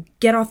spot, you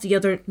get off the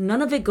other,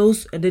 none of it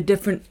goes at a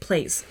different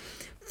place.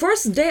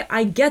 First day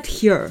I get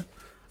here,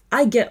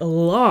 I get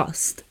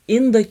lost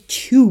in the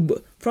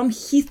tube from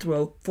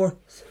Heathrow for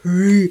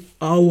 3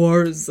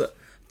 hours.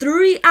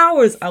 3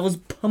 hours I was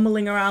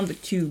pummeling around the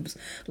tubes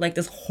like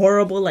this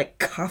horrible like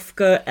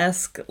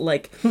Kafka-esque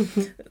like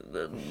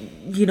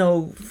you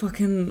know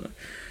fucking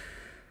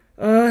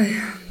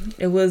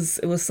it was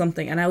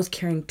something, and I was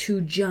carrying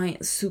 2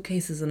 giant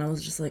suitcases, and I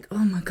was just like,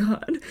 oh my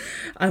god,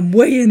 I'm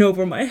way in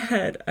over my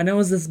head, and I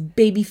was this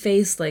baby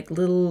faced like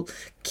little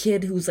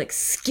kid who's like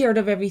scared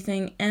of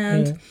everything,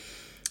 and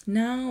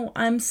now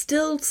I'm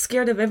still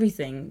scared of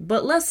everything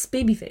but less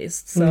baby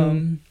faced.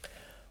 So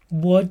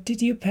how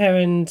did your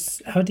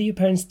parents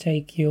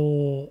take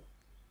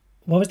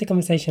what was the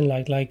conversation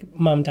like? Like,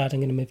 Mum, Dad, I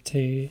want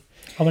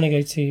to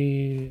go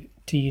to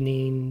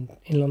uni in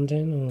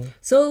London, or?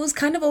 So it was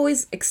kind of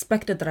always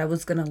expected that I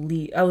was going to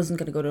leave. I wasn't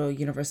going to go to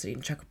university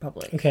in Czech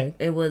Republic. Okay.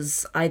 It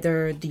was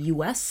either the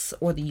US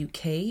or the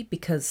UK,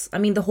 because, I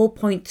mean, the whole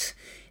point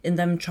in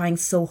them trying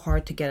so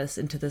hard to get us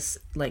into this,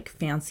 like,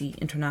 fancy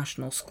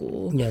international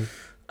school,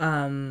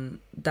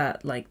 that,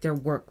 like, their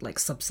work, like,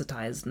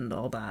 subsidized and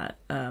all that,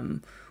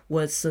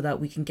 was so that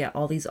we can get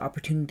all these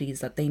opportunities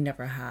that they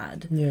never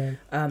had. Yeah.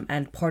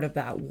 And part of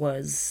that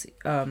was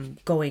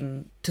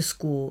going to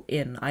school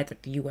in either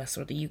the US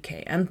or the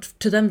UK. And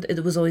to them,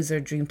 it was always their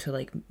dream to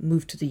like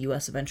move to the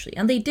US eventually.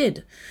 And they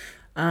did.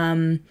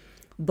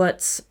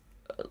 But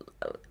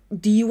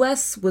the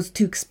US was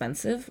too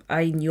expensive.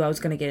 I knew I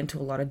was going to get into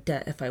a lot of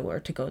debt if I were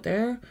to go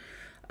there.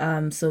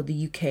 So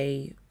the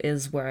UK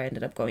is where I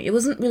ended up going. It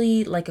wasn't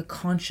really like a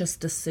conscious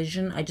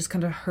decision. I just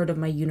kind of heard of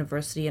my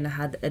university, and I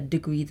had a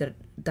degree that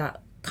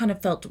kind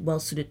of felt well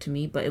suited to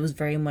me, but it was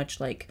very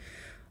much like,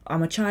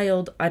 I'm a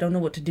child, I don't know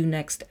what to do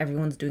next,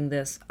 everyone's doing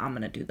this, I'm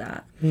gonna do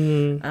that.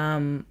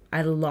 I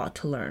had a lot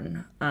to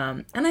learn,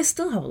 and I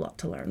still have a lot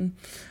to learn.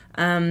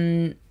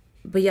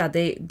 But yeah,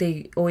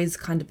 they always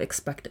kind of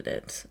expected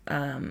it.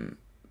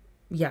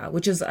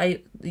 Which is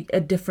a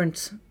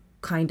different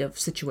kind of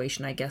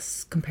situation, I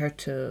guess, compared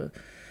to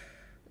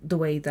the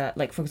way that,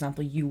 like, for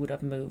example, you would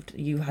have moved.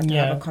 You had to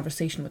have a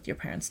conversation with your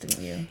parents,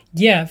 didn't you?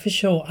 Yeah, for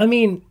sure. I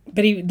mean,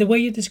 but the way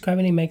you're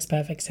describing it makes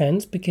perfect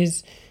sense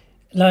because,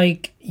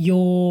 like,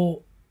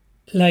 you're,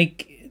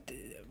 like,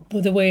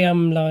 the way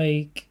I'm,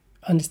 like,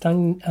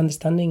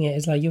 understanding it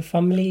is, like, your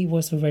family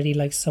was already,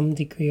 like, some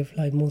degree of,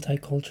 like,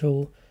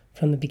 multicultural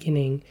from the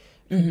beginning.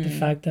 The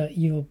fact that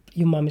your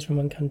mum is from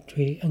one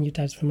country and your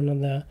dad's from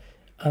another,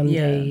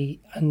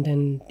 and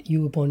then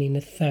you were born in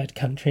a third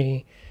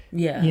country.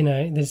 Yeah. You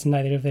know, there's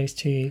neither of those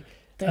two.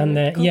 And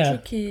then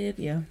kid,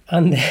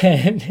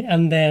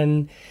 and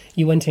then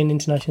you went to an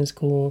international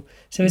school,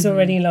 so it's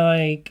already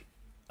like,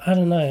 I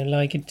don't know,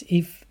 like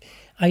if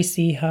I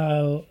see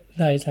how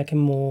that is like a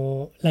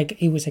more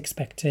like it was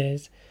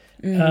expected.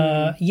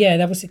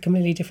 That was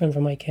completely different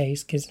from my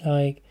case because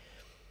like,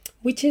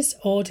 which is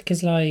odd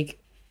because like,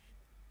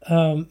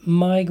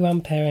 my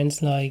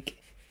grandparents like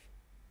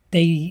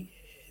they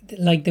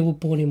were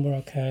born in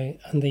Morocco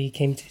and they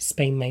came to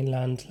Spain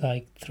mainland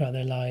like throughout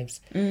their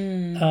lives.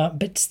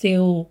 But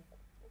still,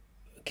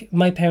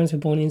 my parents were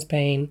born in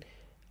Spain,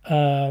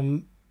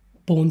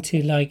 born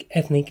to like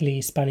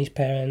ethnically Spanish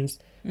parents.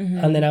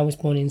 And then I was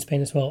born in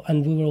Spain as well.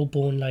 And we were all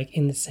born like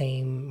in the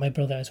same, my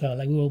brother as well,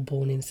 like we were all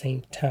born in the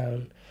same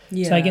town.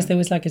 Yeah. So I guess there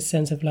was like a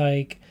sense of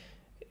like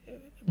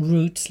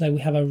roots, like we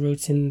have our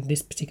roots in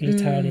this particular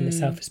town in the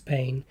south of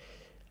Spain.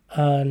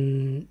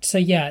 And so,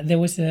 yeah, there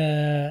was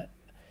a...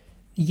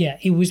 Yeah,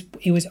 it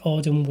was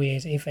odd and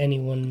weird, if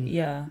anyone...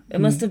 Yeah, it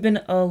must have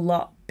been a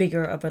lot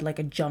bigger of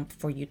a jump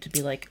for you to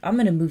be like, I'm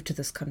going to move to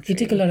this country. It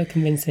took a lot of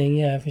convincing,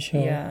 yeah, for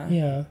sure.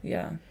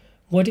 Yeah.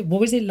 What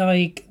was it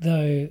like,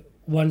 though,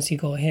 once you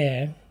got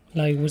here?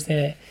 Like, was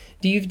there...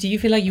 Do you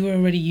feel like you were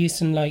already used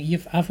to, like,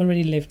 I've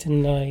already lived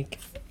in, like,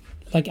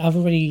 I've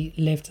already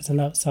lived as an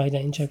outsider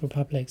in Czech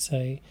Republic,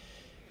 so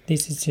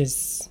this is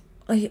just...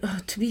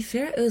 to be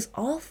fair, it was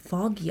all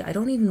foggy. I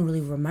don't even really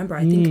remember.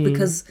 I think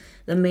because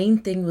the main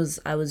thing was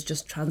I was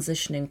just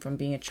transitioning from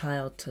being a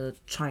child to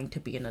trying to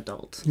be an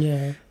adult.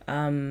 Yeah.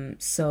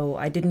 So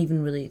I didn't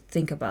even really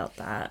think about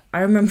that. I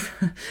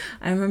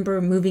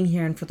remember moving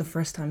here and for the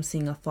first time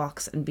seeing a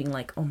fox and being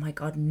like, oh my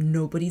God,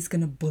 nobody's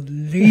gonna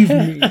believe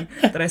me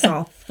that I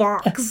saw a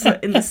fox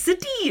in the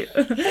city.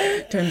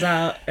 Turns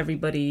out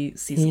everybody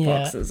sees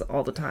foxes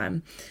all the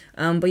time.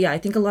 But yeah, I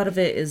think a lot of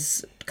it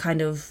is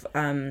kind of...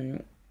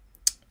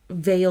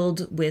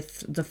 veiled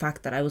with the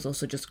fact that I was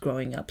also just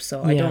growing up,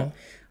 so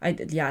I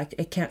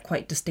can't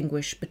quite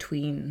distinguish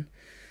between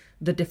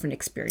the different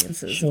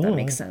experiences. Sure. If that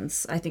makes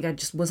sense. I think I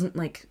just wasn't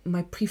like,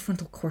 my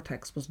prefrontal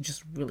cortex was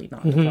just really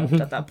not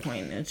developed at that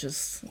point. It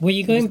just... Were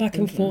you going back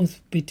and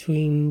forth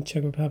between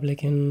Czech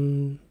Republic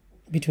and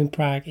between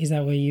Prague? Is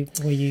that where you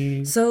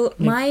so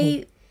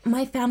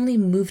my family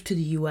moved to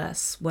the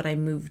US when I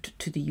moved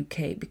to the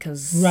UK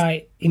because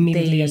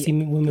immediately as you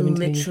were moving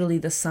literally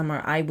the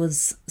summer I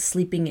was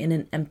sleeping in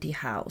an empty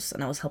house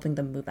and I was helping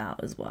them move out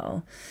as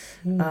well.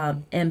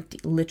 Empty,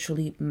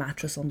 literally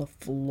mattress on the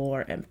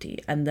floor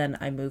empty. And then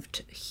I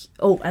moved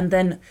oh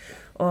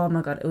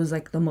my God, it was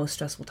like the most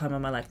stressful time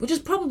of my life, which is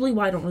probably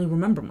why I don't really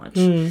remember much.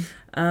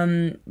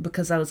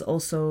 Because I was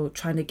also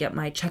trying to get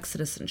my Czech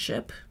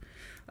citizenship,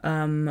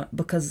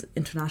 because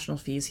international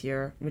fees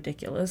here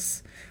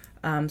ridiculous.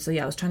 So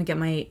yeah, I was trying to get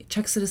my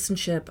Czech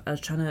citizenship. I was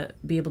trying to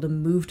be able to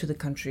move to the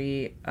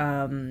country.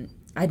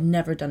 I'd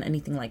never done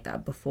anything like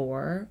that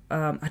before.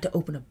 I had to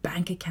open a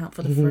bank account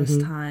for the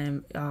first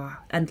time.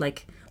 And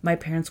like my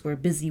parents were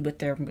busy with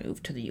their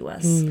move to the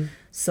US.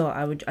 So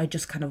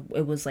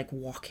it was like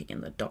walking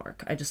in the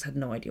dark. I just had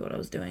no idea what I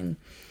was doing.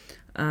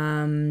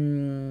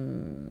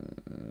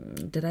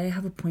 Did I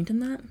have a point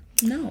in that?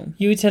 No.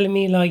 You were telling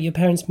me like your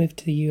parents moved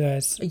to the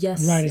US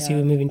as you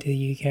were moving to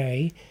the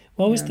UK.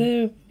 What was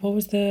the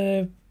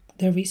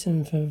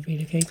reason for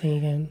relocating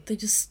again? They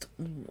just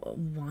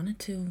wanted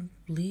to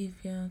leave,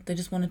 yeah. They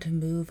just wanted to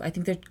move. I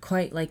think they're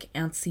quite like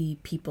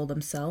antsy people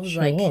themselves.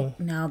 Sure. Like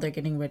now they're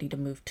getting ready to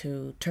move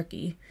to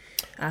Turkey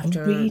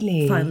after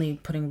finally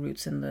putting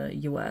roots in the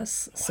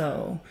US. Wow.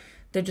 So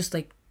they're just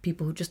like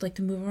people who just like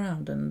to move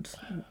around and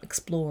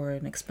explore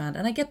and expand.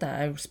 And I get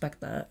that. I respect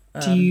that.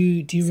 Do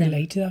you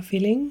relate to that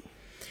feeling?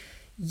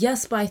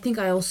 Yes, but I think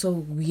I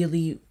also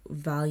really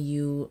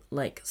value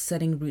like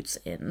setting roots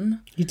in.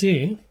 You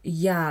do?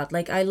 Yeah,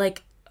 like I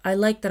like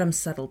that I'm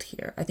settled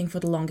here. I think for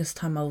the longest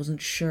time I wasn't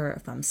sure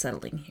if I'm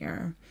settling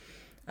here,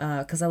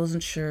 because I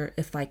wasn't sure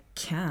if I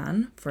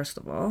can, first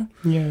of all.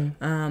 Yeah.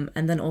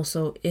 And then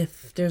also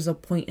if there's a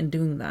point in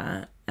doing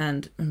that,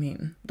 and I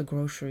mean the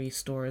grocery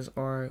stores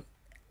are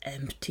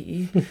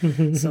empty,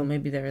 so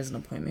maybe there isn't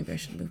a point. Maybe I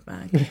should move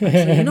back.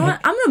 Actually, you know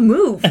what? I'm gonna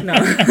move. No.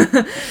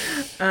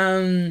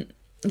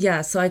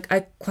 Yeah, so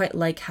I quite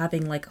like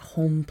having like a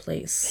home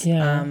place.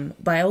 Yeah.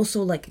 But I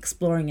also like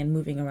exploring and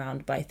moving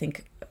around. But I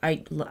think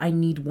I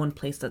need one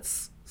place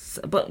that's...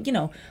 But, you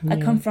know, I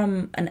come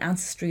from an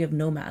ancestry of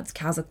nomads.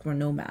 Kazakhs were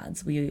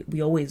nomads.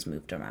 We always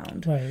moved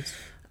around. Right.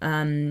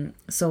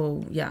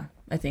 So, yeah,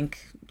 I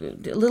think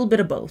a little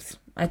bit of both.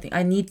 I think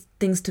I need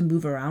things to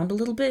move around a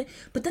little bit.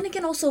 But then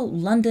again, also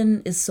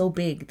London is so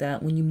big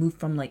that when you move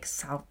from like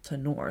south to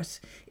north,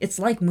 it's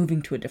like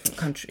moving to a different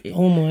country.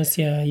 Almost,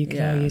 yeah. You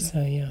could argue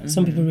so, yeah.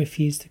 Some people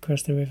refuse to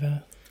cross the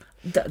river.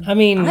 I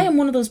am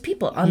one of those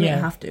people. I may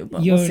have to,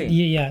 but we'll see.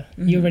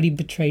 You already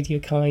betrayed your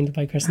kind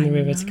by crossing the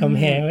river to come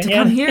here.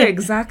 Come here,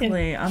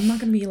 exactly. I'm not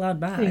going to be allowed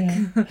back.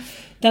 Yeah.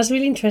 That's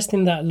really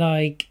interesting that,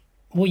 like,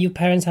 what your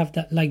parents have,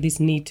 that like this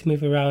need to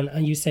move around,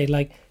 and you say,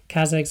 like,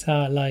 Kazakhs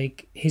are,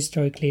 like,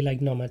 historically, like,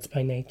 nomads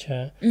by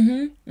nature.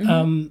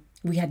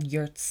 We had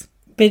yurts.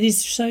 But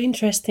it's so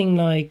interesting,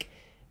 like,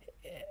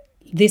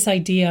 this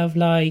idea of,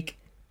 like,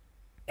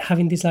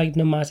 having this, like,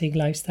 nomadic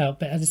lifestyle,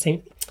 but at the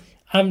same...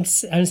 I'm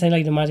saying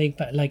like nomadic,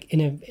 but like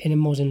in a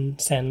modern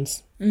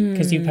sense,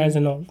 because your parents are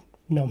not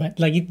nomad,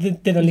 like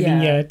they don't live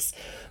in yurts,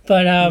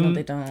 but no,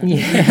 they don't.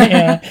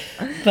 yeah.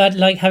 But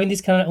like having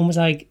this kind of almost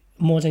like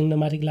modern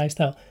nomadic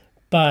lifestyle.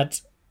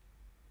 But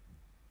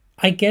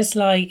I guess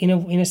like in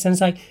a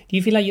sense, like, do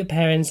you feel like your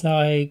parents,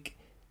 like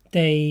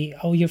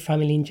or your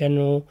family in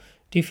general,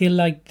 do you feel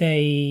like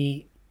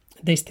they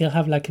still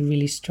have like a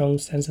really strong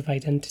sense of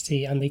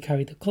identity and they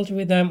carry the culture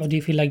with them, or do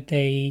you feel like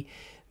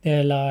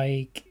they're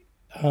like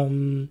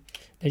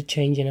they're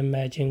changing and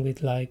merging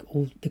with like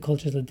all the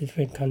cultures of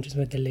different countries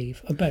where they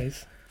live, or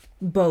both?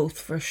 Both,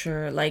 for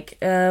sure. Like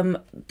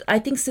I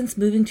think since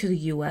moving to the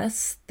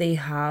US they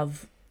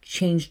have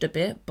changed a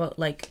bit, but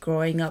like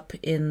growing up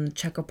in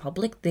Czech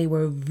Republic they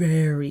were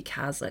very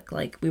Kazakh.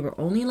 Like we were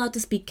only allowed to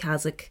speak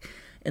Kazakh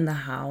in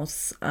the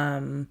house,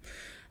 and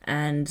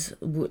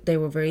they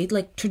were very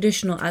like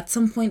traditional. At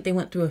some point they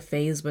went through a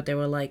phase where they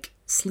were like,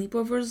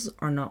 sleepovers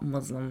are not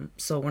Muslim,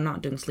 so we're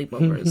not doing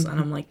sleepovers. And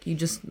I'm like, you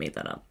just made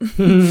that up.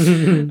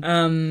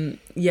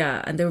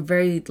 Yeah, and they were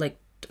very like,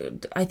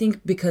 I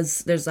think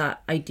because there's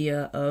that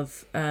idea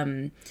of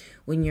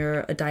when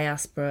you're a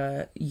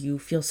diaspora, you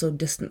feel so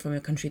distant from your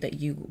country that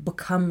you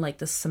become like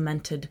the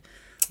cemented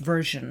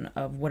version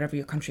of whatever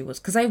your country was.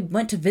 Because I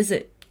went to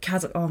visit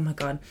Kazakh. Oh my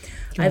god,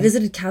 I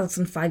visited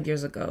Kazakhstan 5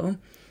 years ago.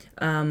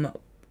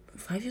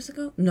 5 years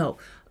ago? No.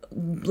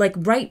 Like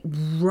right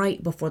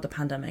before the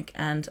pandemic,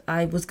 and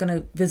I was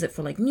gonna visit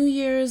for like New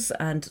Year's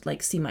and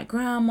like see my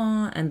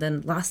grandma, and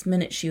then last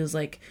minute she was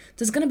like,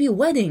 there's gonna be a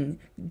wedding,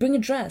 bring a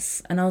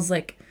dress. And I was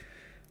like,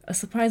 a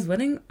surprise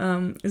wedding?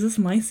 Is this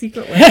my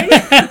secret wedding?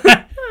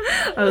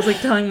 I was like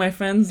telling my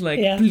friends like,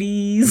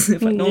 please,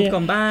 if I don't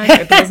come back,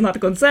 if there's not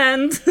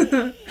consent.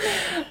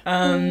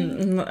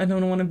 I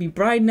don't want to be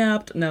bride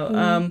napped.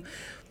 No.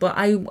 But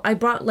I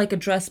brought like a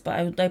dress,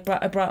 but I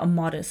brought a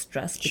modest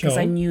dress because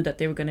I knew that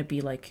they were going to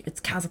be like,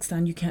 it's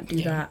Kazakhstan, you can't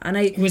do that. And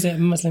was it a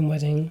Muslim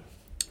wedding?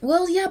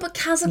 Well, yeah, but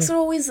Kazakhs are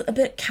always a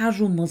bit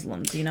casual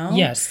Muslims, you know?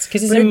 Yes,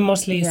 because it's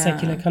mostly a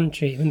secular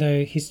country, even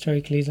though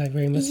historically it's like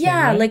very Muslim.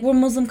 Yeah, right? like we're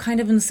Muslim kind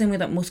of in the same way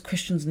that most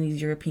Christians in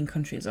these European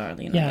countries are,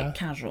 you know, like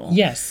casual.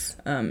 Yes.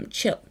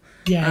 Chill.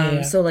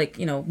 Yeah. So like,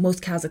 you know,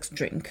 most Kazakhs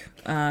drink.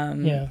 A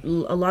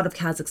lot of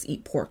Kazakhs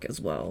eat pork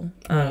as well.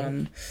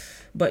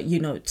 But, you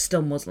know, it's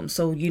still Muslim.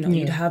 So, you know,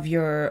 you'd have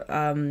your,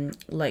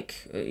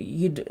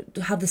 you'd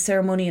have the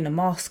ceremony in a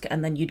mosque,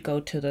 and then you'd go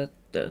to the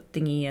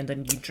thingy, and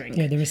then you drink.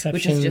 Yeah, the reception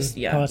which is just,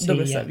 party,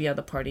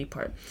 the party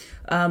part.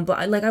 But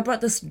I brought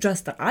this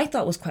dress that I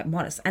thought was quite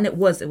modest. And it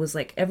was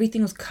like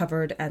everything was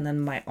covered, and then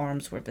my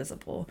arms were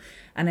visible.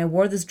 And I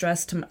wore this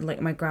dress to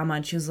my grandma,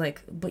 and she was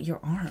like, but your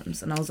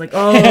arms. And I was like,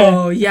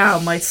 oh, yeah,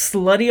 my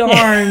slutty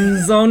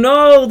arms. Oh,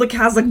 no, the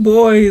Kazakh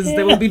boys.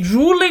 They will be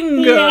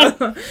drooling. Yeah.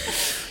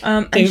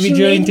 They will be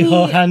drooling to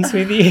hold hands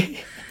with you.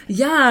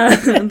 Yeah,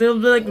 they'll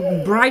be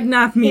like, bride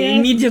nap me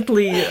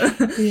immediately.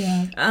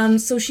 Yeah.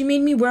 So she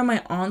made me wear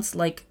my aunt's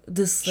like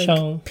this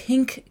like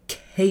pink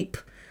cape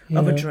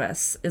of a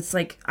dress. It's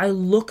like I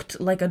looked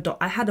like a dog.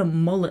 I had a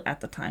mullet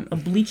at the time, a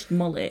bleached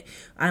mullet.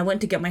 I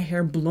went to get my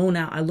hair blown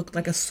out. I looked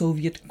like a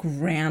Soviet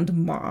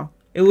grandma.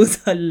 It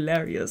was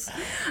hilarious.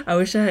 I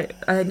wish I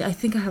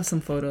think I have some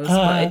photos,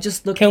 but it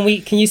just looked...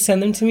 Can you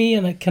send them to me,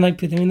 and can I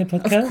put them in the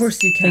podcast? Of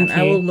course you can.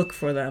 I will look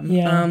for them.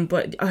 Yeah.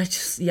 But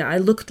I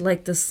looked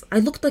like this. I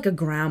looked like a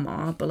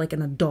grandma, but like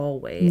in a doll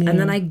way. Yeah. And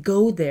then I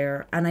go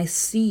there and I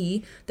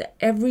see that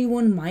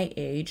everyone my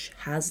age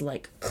has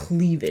like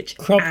cleavage,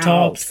 crop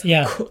tops,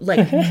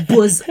 like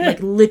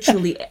like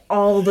literally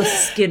all the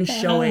skin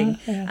showing.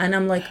 And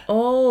I'm like,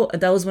 oh,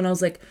 that was when I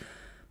was like,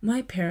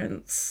 my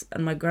parents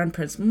and my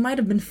grandparents might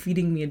have been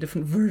feeding me a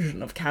different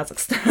version of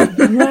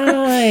Kazakhstan.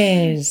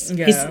 Right.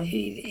 Yeah.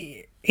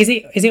 Is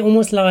it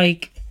almost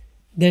like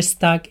they're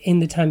stuck in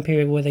the time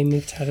period where they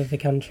moved out of the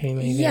country,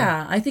 maybe?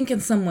 Yeah, I think in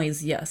some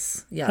ways,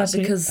 yes. Yeah,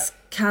 because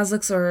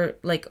Kazakhs are,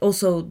 like,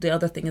 also the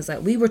other thing is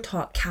that we were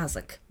taught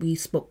Kazakh. We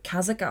spoke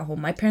Kazakh at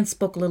home. My parents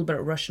spoke a little bit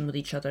of Russian with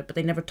each other, but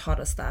they never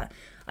taught us that.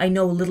 I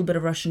know a little bit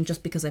of Russian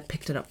just because I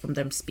picked it up from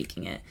them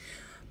speaking it.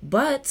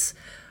 But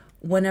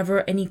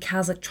whenever any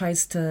Kazakh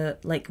tries to,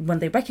 like, when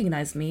they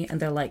recognize me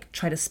and they're like,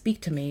 try to speak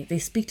to me, they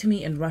speak to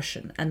me in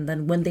Russian. And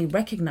then when they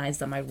recognize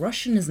that my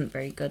Russian isn't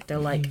very good, they're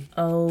like,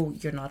 oh,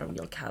 you're not a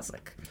real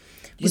Kazakh.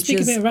 You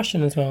speak a bit of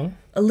Russian as well?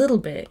 A little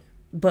bit,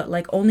 but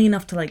like only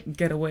enough to like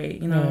get away,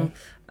 you know.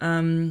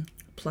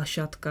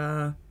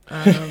 площадка,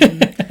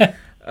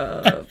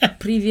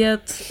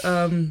 привет,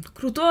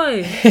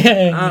 крутой,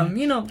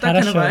 that kind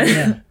of vibe.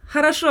 Yeah.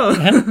 Хорошо.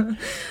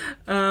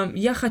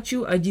 Я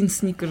хочу один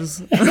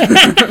Snickers.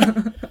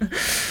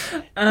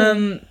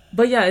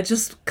 But yeah, it's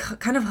just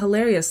kind of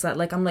hilarious that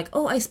like I'm like,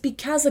 oh, I speak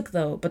Kazakh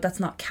though, but that's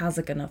not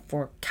Kazakh enough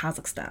for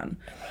Kazakhstan.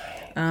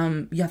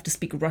 You have to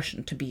speak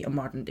Russian to be a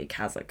modern day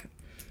Kazakh,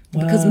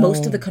 because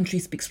most of the country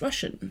speaks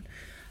Russian.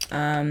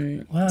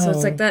 So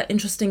it's like that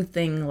interesting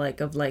thing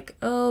like of like,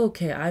 oh,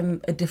 okay,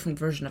 I'm a different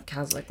version of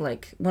Kazakh.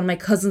 Like when my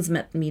cousins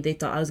met me, they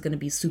thought I was going to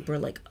be super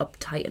like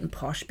uptight and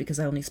posh because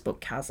I only spoke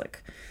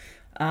Kazakh.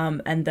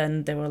 And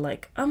then they were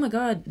like, oh my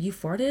god, you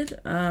farted?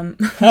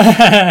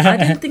 I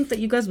didn't think that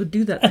you guys would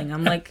do that thing.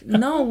 I'm like,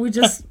 no, we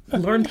just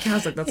learned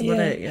Kazakh, that's about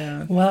it.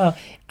 Yeah. Wow.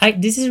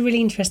 This is a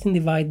really interesting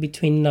divide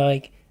between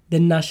like the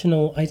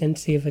national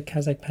identity of a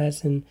Kazakh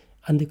person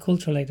and the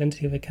cultural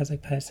identity of a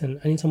Kazakh person.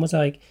 And it's almost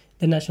like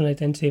the national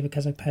identity of a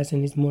Kazakh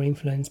person is more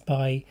influenced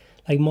by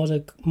like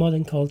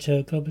modern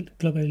culture,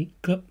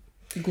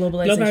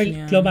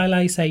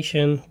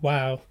 globalization.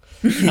 Wow.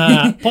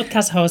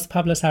 Podcast host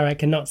Pablo Saura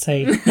cannot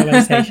say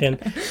globalization.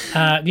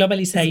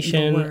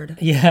 Globalization. Word.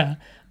 Yeah.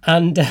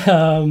 And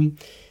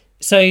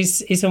so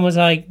it's almost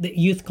like the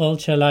youth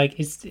culture, like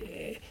it's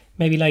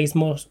maybe like it's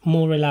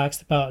more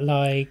relaxed about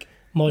like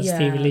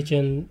modesty,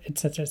 religion,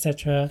 etc.,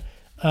 etc.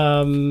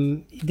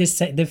 The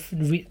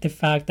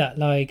fact that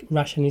like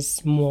Russian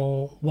is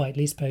more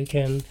widely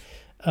spoken,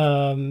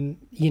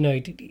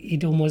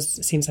 it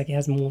almost seems like it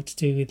has more to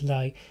do with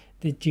like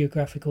the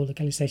geographical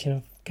localization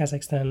of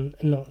Kazakhstan,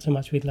 and not so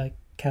much with like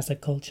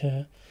Kazakh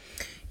culture.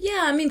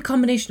 Yeah, I mean,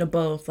 combination of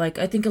both. Like,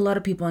 I think a lot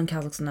of people in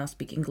Kazakhstan now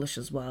speak English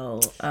as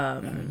well.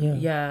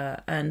 The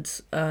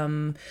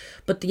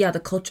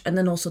culture, and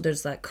then also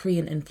there's that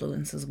Korean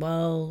influence as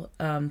well,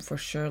 for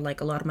sure. Like,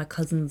 a lot of my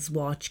cousins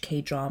watch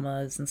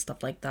K-dramas and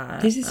stuff like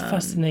that. This is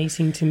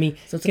fascinating to me.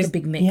 So it's like a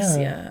big mix,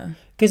 yeah.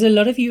 Because a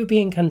lot of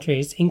European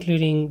countries,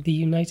 including the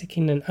United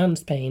Kingdom and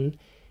Spain,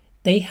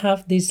 they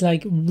have this,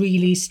 like,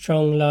 really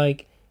strong,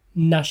 like,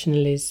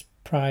 nationalist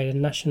pride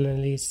and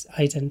nationalist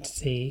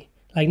identity.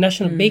 Like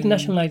big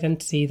national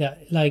identity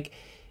that like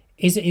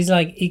is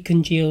like it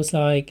congeals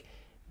like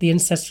the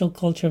ancestral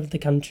culture of the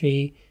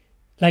country,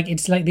 like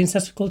it's like the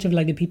ancestral culture of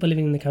like the people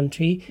living in the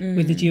country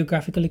with the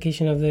geographical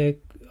location of the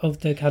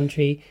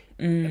country,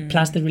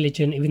 plus the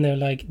religion. Even though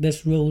like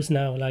there's rules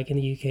now, like in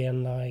the UK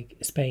and like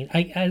Spain,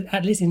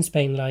 at least in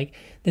Spain, like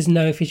there's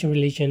no official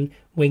religion.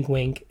 Wink,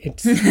 wink.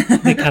 It's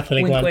the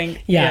Catholic wink, one.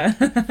 Wink. Yeah.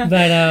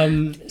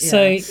 But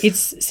so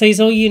it's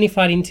all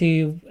unified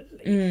into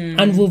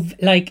and we've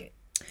like.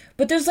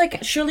 But there's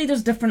like, surely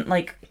there's different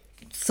like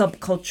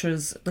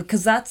subcultures,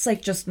 because that's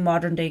like just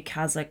modern day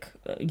Kazakh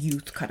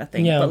youth kind of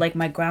thing. But like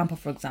my grandpa,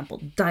 for example,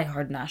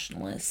 diehard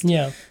nationalist.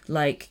 Yeah.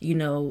 Like,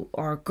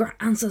 our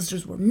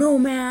ancestors were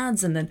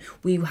nomads, and then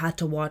we had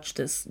to watch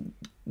this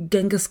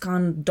Genghis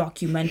Khan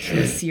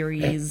documentary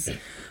series.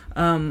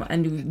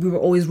 And we were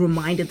always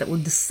reminded that we're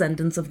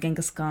descendants of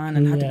Genghis Khan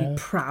and had to be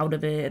proud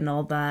of it and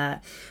all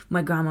that.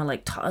 My grandma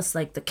like taught us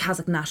like the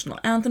Kazakh national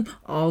anthem,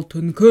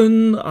 Altın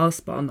Gün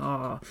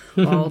Aspana,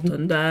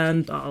 Altın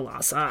Den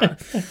Dalasa,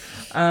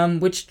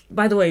 which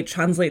by the way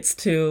translates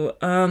to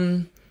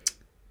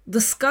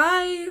the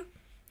sky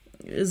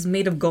is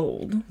made of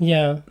gold.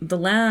 Yeah. The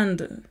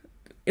land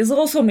is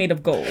also made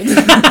of gold.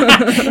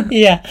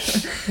 Yeah.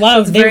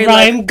 Wow, so they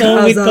rhyme like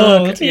gold with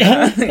gold.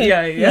 Yeah.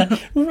 Yeah.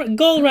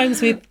 Gold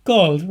rhymes with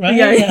gold, right?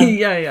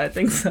 Yeah, I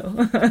think so.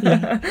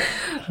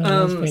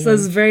 So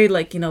it's very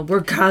like,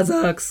 we're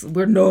Kazakhs,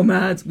 we're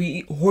nomads, we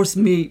eat horse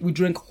meat, we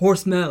drink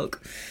horse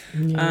milk.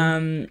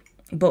 Yeah.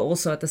 But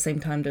also at the same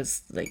time,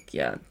 there's like,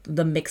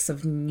 the mix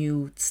of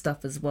new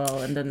stuff as well.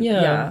 And then,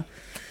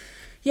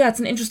 Yeah,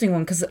 it's an interesting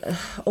one, because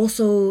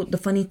also the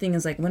funny thing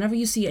is like whenever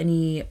you see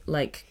any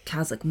like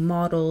Kazakh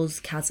models,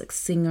 Kazakh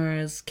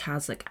singers,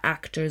 Kazakh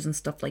actors and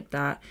stuff like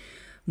that,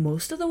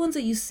 most of the ones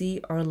that you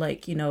see are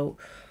like,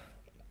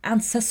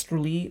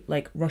 ancestrally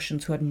like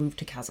Russians who had moved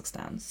to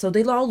Kazakhstan. So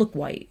they all look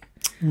white.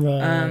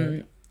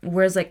 Right.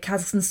 Whereas like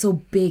Kazakhstan's so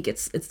big,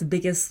 it's the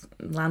biggest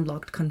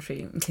landlocked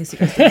country, in case you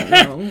guys didn't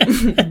know.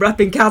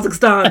 Repping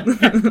Kazakhstan.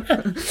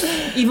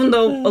 Even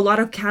though a lot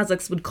of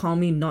Kazakhs would call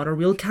me not a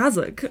real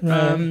Kazakh.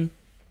 Right.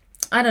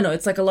 I don't know.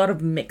 It's like a lot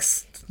of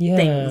mixed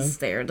things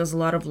there. There's a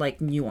lot of like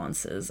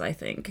nuances, I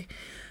think.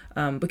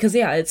 Because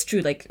it's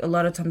true. Like a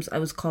lot of times I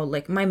was called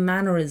like my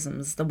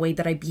mannerisms, the way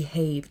that I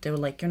behaved. They were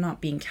like, you're not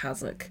being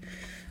Kazakh.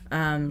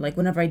 Like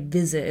whenever I'd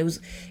visit,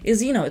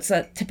 it's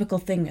that typical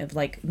thing of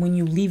like when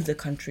you leave the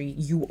country,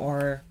 you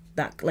are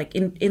that like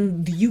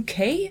in the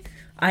UK,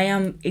 I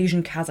am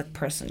Asian Kazakh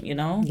person,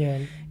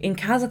 Yeah. In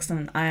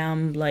Kazakhstan, I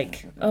am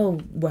like,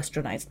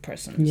 westernized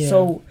person. Yeah.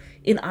 So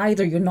in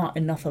either, you're not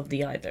enough of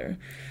the either.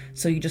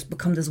 So you just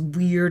become this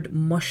weird,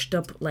 mushed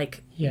up,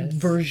 like,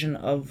 version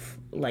of,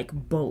 like,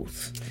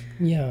 both.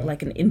 Yeah.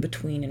 Like an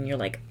in-between, and you're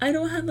like, I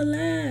don't have a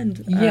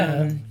land.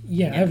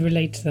 I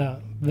relate to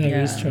that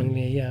very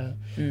strongly, Yeah,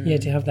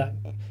 to have that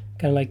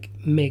kind of, like,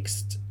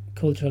 mixed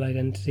cultural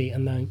identity,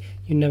 and then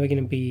you're never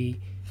going to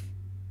be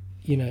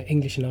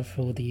English enough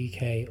for the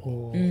UK,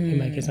 or in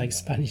my case, like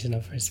Spanish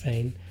enough for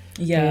Spain.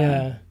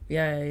 Yeah,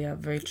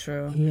 very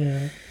true.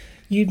 Yeah.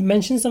 You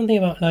mentioned something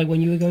about like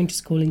when you were going to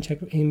school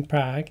in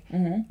Prague.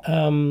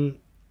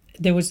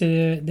 There was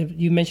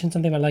you mentioned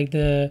something about like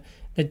the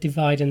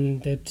divide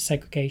and the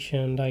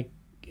segregation. Like,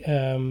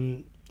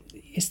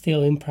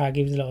 still in Prague,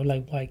 there was a lot of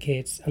like white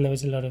kids, and there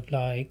was a lot of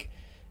like,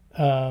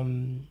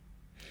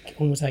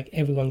 almost like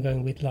everyone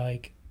going with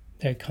like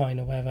their kind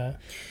or whatever.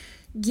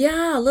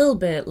 Yeah, a little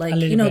bit. Like,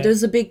 bit.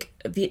 there's a big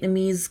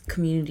Vietnamese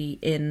community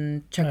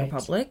in Czech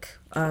Republic.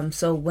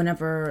 So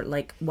whenever,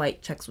 like,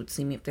 white Czechs would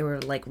see me, if they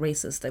were, like,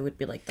 racist, they would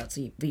be like, that's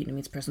a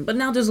Vietnamese person. But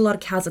now there's a lot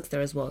of Kazakhs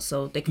there as well,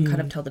 so they can kind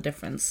of tell the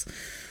difference.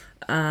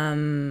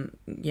 They've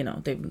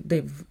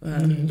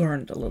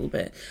learned a little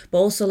bit. But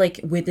also, like,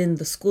 within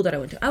the school that I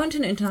went to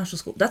an international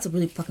school. That's a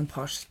really fucking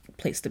posh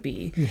place to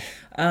be.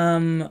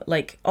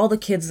 Like, all the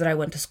kids that I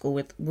went to school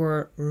with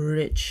were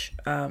rich.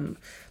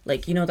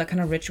 Like, that kind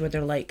of rich where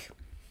they're like,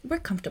 we're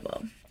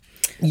comfortable.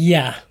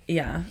 Yeah.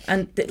 Yeah.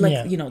 And they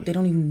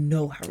don't even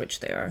know how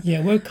rich they are.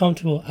 Yeah, we're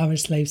comfortable. Our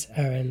slaves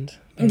aren't.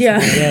 Yeah.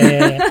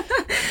 Yeah.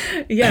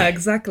 Yeah,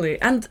 exactly.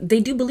 And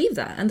they do believe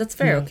that. And that's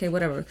fair. Yeah. Okay,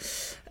 whatever.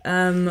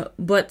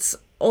 But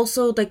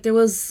also, like, there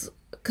was...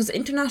 Because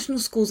international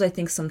schools, I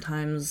think,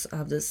 sometimes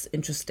have this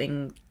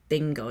interesting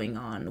thing going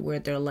on where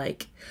they're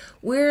like,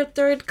 we're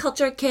third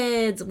culture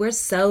kids, we're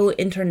so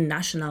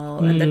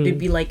international. And then there'd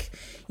be like,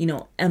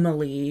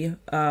 Emily,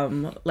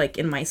 like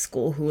in my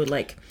school, who would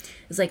like,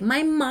 it's like,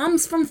 my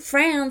mom's from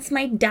France,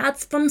 my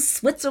dad's from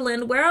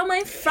Switzerland, where am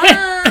I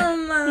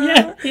from?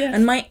 Yeah.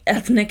 And my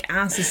ethnic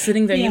ass is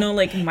sitting there,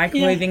 like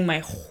microwaving my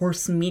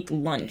horse meat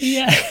lunch.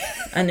 Yeah.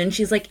 And then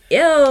she's like,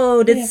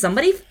 ew, did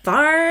somebody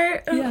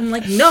fart? Yeah. I'm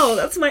like, no,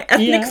 that's my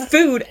ethnic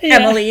food,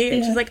 Emily.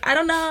 And she's like, I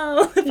don't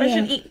know if I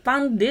should eat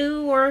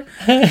fondue or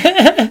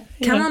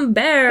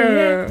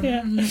camembert.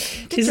 Yeah.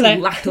 She's like,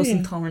 lactose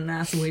intolerant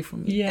ass away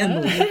from me,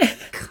 Emily.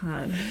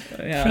 God.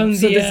 Yeah.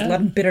 So there's a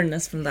lot of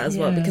bitterness from that as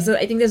well. Because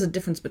I think there's a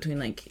difference between,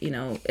 like,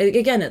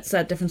 again, it's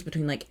that difference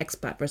between, like,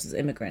 expat versus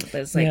immigrant. But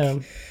it's,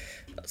 like...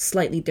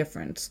 slightly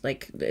different,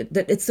 like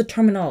it's the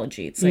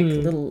terminology, it's like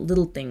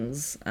little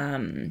things.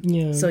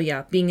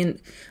 So being in,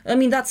 I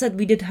mean, that said,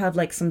 we did have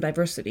like some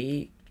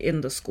diversity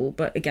in the school,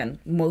 but again,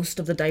 most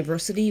of the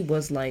diversity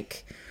was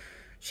like,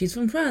 she's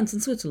from France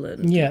and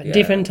Switzerland.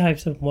 Different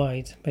types of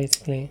white,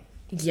 basically.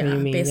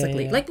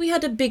 Basically. Like, we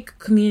had a big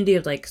community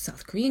of like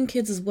South Korean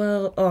kids as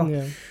well.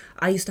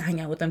 I used to hang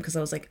out with them because I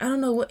was like, I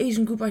don't know what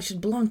Asian group I should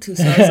belong to.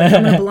 So I was like,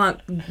 I'm going to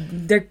belong.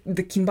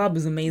 The kimbap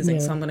is amazing,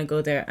 so I'm going to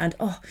go there. And,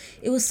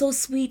 it was so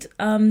sweet.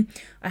 I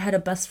had a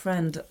best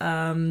friend,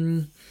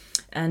 and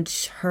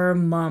her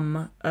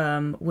mum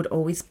would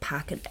always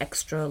pack an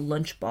extra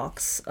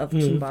lunchbox of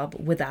kimbap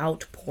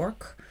without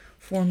pork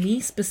for me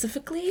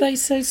specifically.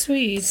 That's so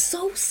sweet.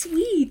 So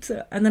sweet.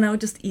 And then I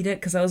would just eat it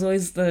because I was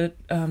always the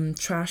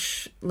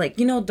trash, like,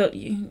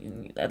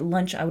 at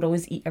lunch I would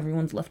always eat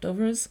everyone's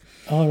leftovers.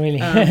 Oh, really?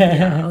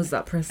 I was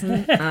that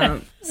person. I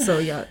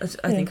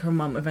think her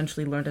mom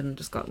eventually learned it and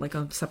just got like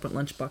a separate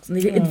lunchbox. And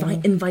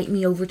they invite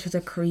me over to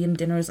their Korean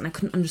dinners, and I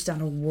couldn't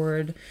understand a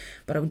word,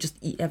 but I would just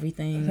eat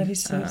everything. That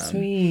is so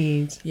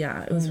sweet.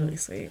 Yeah, it was really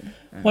sweet.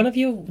 One of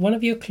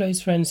your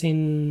close friends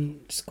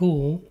in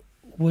school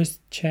was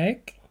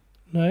Czech.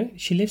 No,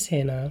 she lives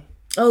here now.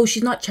 Oh,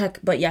 she's not Czech,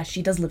 but yeah,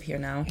 she does live here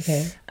now.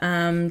 Okay.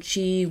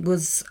 She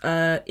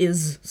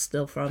is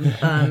still from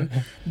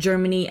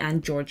Germany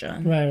and Georgia.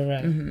 Right.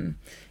 Mm-hmm.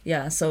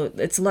 Yeah, so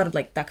it's a lot of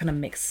like that kind of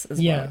mix as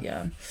well.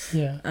 Yeah.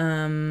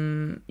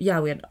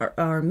 We had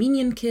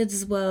Armenian kids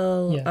as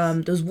well. Yes.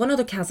 There was one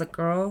other Kazakh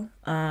girl.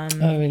 Oh,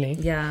 really?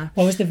 Yeah.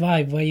 What was the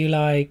vibe? Were you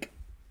like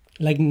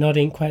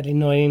quietly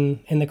nodding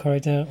in the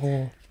corridor,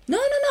 or? No.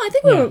 I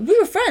think we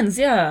were friends.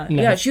 Yeah.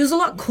 No. Yeah. She was a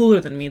lot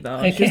cooler than me though.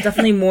 Okay. She was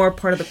definitely more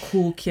part of the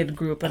cool kid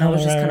group, and I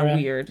was just kind of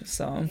weird.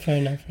 So fair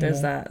enough.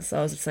 That. So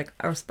I was just like,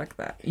 I respect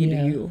that. You do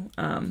you.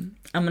 I'm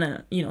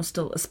gonna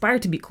still aspire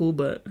to be cool,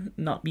 but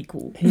not be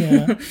cool.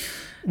 Yeah.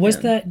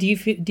 That? Do you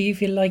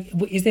feel like,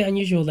 is it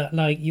unusual that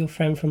like your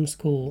friend from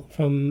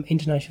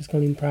international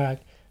school in Prague,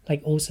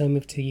 like also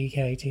moved to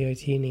UK to go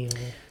to uni?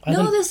 Or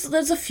no,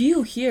 there's a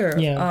few here.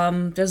 Yeah.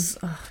 There's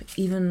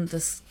even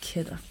this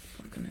kid.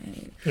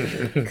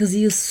 Because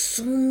he was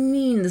so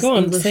mean. This Go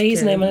on, English say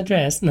his kid. name and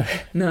address. No,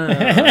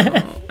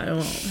 I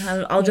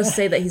won't. I'll just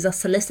say that he's a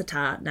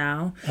solicitor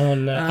now. Oh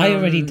no, I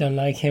already don't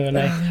like him, and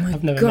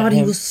I've never met him.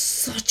 He was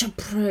such a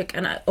prick,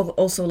 and I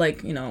also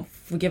like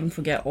forgive and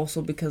forget.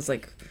 Also because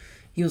like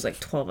he was like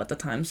 12 at the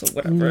time, so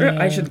whatever.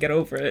 Yeah. I should get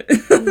over it.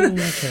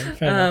 Okay,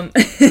 fair enough.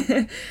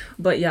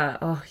 But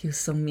yeah, he was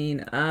so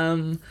mean.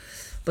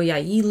 But yeah,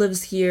 he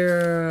lives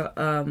here.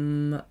 A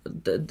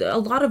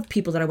lot of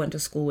people that I went to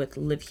school with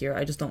live here.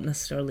 I just don't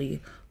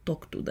necessarily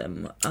talk to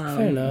them.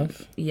 Fair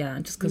enough. Yeah,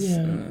 just because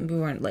we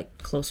weren't like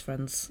close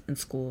friends in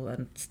school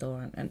and still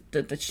aren't. And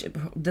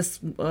this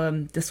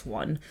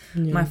one,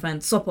 my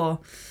friend Sopo,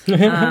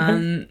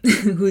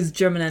 who's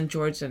German and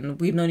Georgian,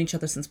 we've known each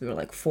other since we were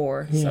like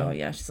 4. Yeah. So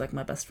yeah, she's like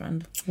my best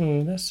friend.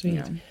 Oh, that's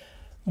sweet.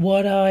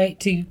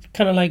 to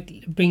kind of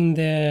like bring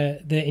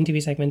the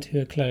interview segment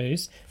to a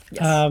close.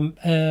 Yes.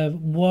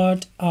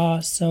 What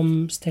are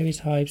some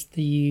stereotypes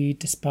that you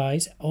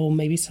despise, or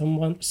maybe some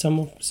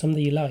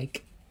that you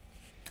like?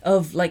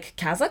 Of like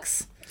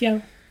Kazakhs?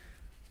 Yeah.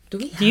 Do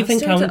you've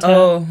encountered?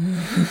 Oh.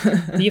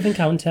 Do you've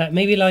encountered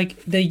maybe like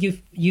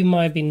you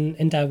might have been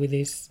endowed with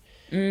these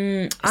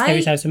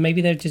stereotypes, or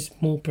maybe they're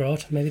just more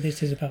broad. Maybe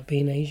this is about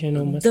being Asian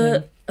or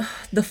Muslim.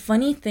 The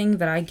funny thing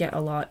that I get a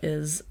lot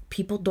is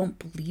people don't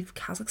believe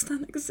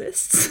Kazakhstan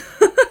exists.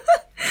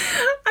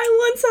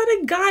 I once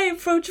had a guy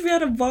approach me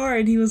at a bar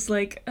and he was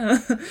like,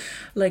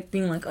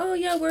 being like, oh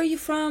yeah, where are you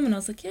from? And I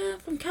was like, yeah,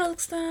 from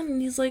Kazakhstan.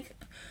 And he's like,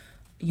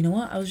 you know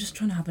what? I was just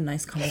trying to have a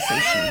nice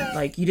conversation.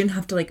 Like, you didn't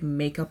have to like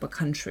make up a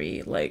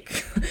country.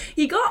 Like,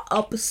 he got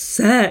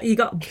upset. He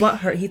got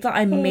butthurt. He thought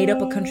I made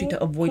up a country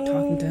to avoid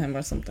talking to him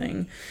or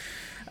something.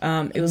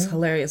 It was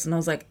hilarious. And I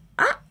was like,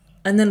 ah.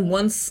 And then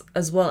once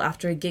as well,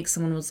 after a gig,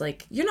 someone was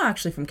like, you're not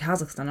actually from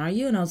Kazakhstan, are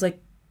you? And I was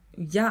like,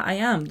 yeah, I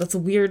am. That's a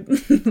weird,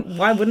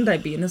 why wouldn't I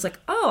be? And it's like,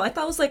 oh, I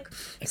thought it was like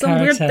some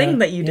weird thing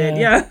that you did.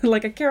 Yeah,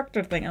 like a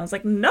character thing. I was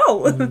like,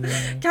 no,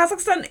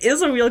 Kazakhstan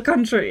is a real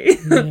country.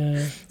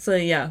 So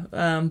yeah,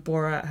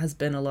 Borat has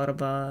been a lot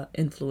of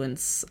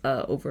influence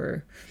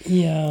over.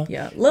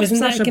 Love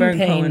Sacha Baron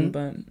Cohen,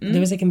 but there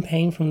was a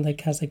campaign from the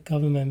Kazakh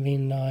government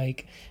being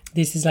like,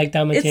 this is like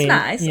damaging. It's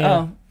nice.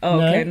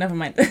 Okay, never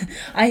mind.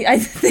 I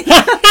think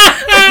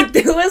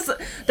there was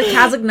the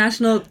Kazakh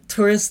National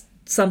Tourist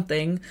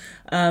something.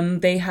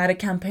 They had a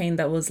campaign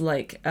that was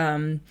like,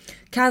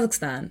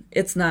 Kazakhstan,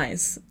 it's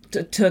nice,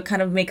 to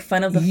kind of make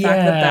fun of the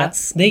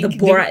fact that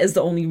Borat is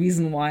the only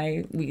reason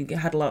why we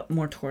had a lot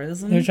more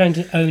tourism. They're trying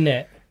to own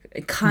it.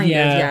 Kind of,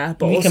 yeah.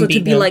 But also to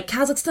be like,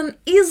 Kazakhstan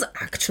is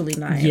actually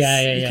nice.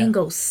 You can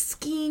go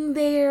skiing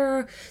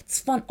there. It's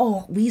fun.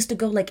 Oh, we used to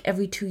go like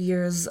every 2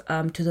 years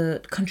to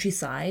the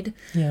countryside.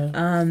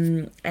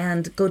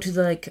 And go to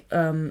the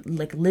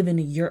like live in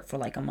a yurt for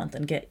like a month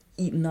and get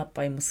eaten up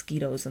by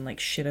mosquitoes and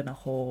like shit in a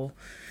hole.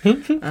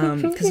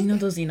 Because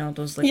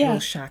those like little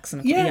shacks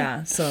and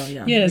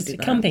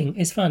camping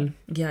is fun.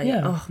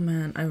 Oh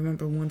man, I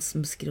remember once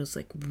mosquitoes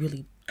like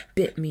really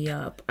bit me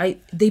up.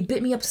 They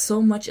bit me up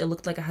so much it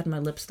looked like I had my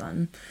lips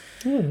done.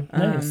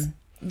 Nice.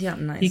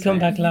 Nice. You come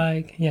back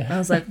like I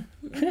was like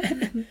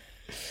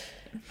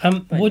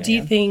what do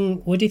you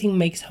think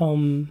makes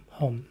home?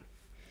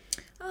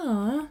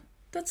 Oh,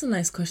 that's a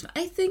nice question.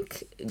 I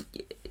think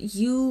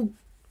you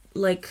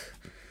like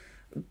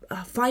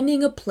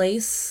finding a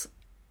place,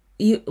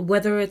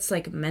 whether it's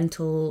like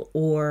mental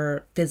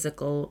or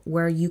physical,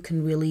 where you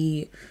can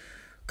really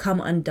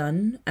come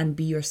undone and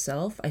be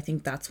yourself. I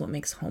think that's what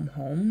makes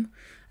home,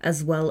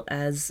 as well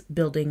as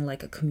building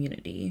like a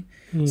community.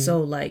 So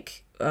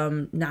like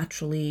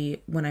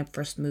naturally when I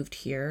first moved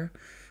here,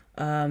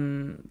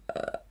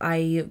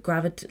 I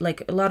gravitate,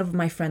 like a lot of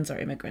my friends are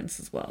immigrants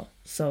as well,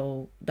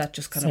 so that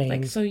just kind of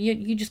like, so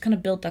you just kind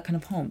of build that kind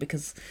of home,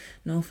 because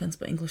no offense,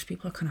 but English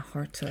people are kind of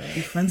hard to be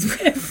friends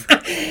with.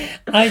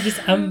 I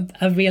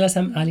realize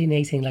I'm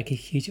alienating like a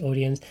huge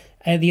audience.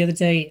 The other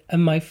day,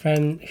 my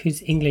friend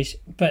who's English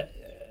but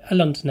a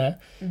Londoner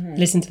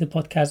listened to the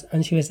podcast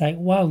and she was like,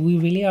 wow, we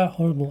really are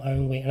horrible,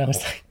 aren't we? And I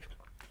was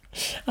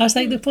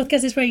like, the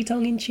podcast is very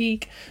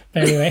tongue-in-cheek.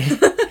 But anyway,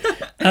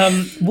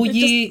 would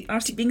you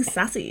are being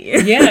sassy?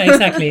 Yeah,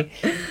 exactly.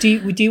 Do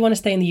you want to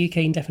stay in the UK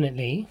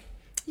indefinitely?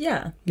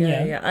 Yeah.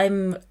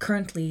 I'm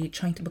currently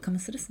trying to become a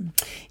citizen.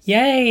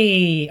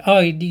 Yay! Oh,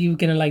 you're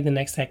gonna like the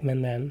next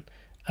segment then.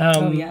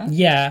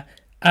 Yeah.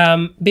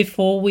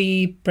 Before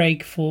we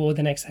break for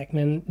the next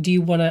segment, do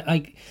you want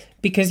to,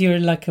 because you're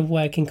like a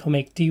working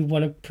comic, do you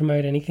want to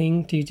promote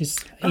anything? Do you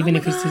just, even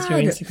if it's just your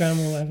Instagram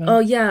or whatever? Oh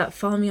yeah,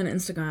 follow me on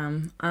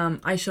Instagram,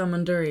 Aisha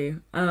Amanduri.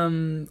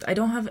 I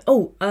don't have,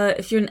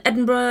 if you're in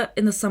Edinburgh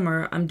in the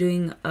summer, I'm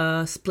doing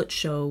a split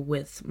show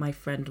with my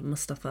friend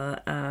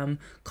Mustafa,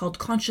 called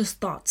Conscious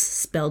Thoughts,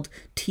 spelled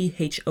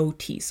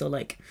THOT, so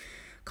like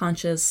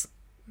conscious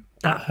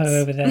thoughts. That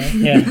her over there,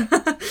 yeah.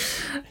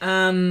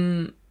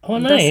 Oh,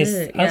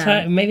 nice. I'll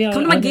try. Maybe I'll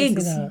come to my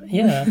gigs.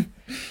 Yeah,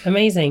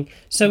 amazing.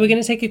 So we're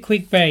going to take a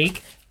quick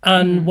break,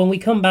 and when we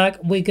come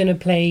back, we're going to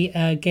play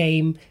a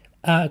game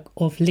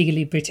of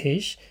Legally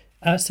British.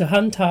 So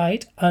hang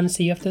tight and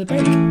see you after the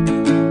break.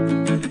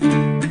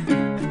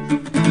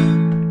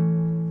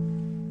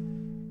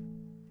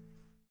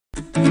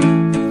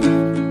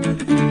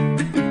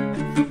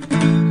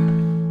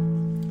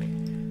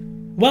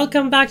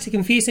 Welcome back to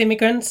Confused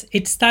Immigrants.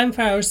 It's time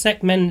for our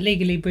segment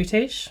Legally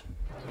British.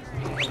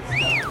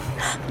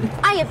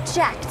 I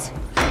object.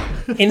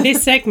 In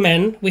this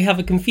segment, we have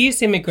a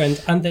confused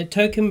immigrant and the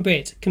token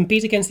Brit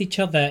compete against each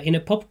other in a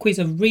pop quiz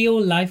of real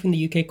life in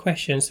the UK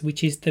questions,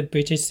 which is the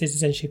British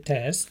citizenship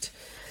test.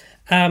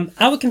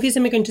 Our confused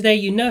immigrant today,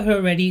 you know her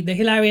already, the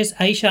hilarious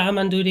Aisha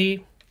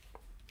Amanduri.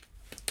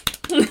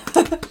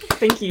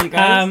 Thank you,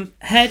 guys.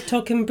 Her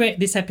token Brit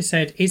this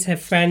episode is her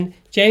friend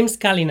James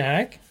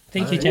Gallinagh.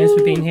 Thank you, James,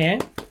 for being here.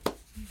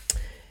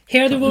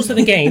 Here are the rules of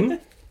the game.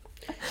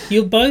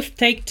 You'll both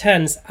take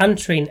turns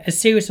answering a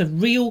series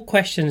of real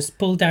questions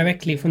pulled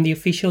directly from the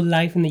official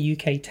Live in the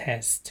UK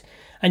test.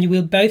 And you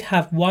will both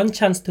have one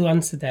chance to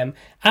answer them.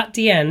 At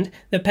the end,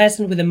 the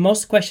person with the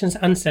most questions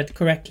answered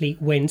correctly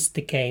wins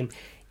the game.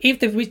 If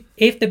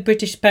the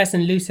British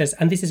person loses,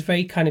 and this is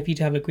very kind of you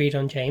to have agreed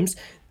on, James,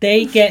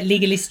 they get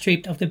legally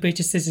stripped of the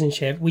British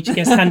citizenship, which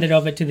gets handed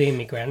over to the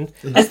immigrant.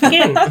 Let's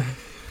begin.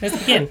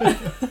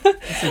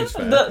 Seems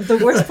fair. The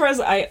worst part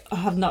is I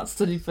have not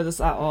studied for this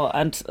at all,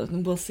 and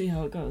we'll see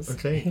how it goes.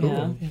 Okay,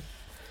 cool.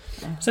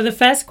 Yeah. So the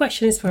first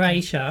question is for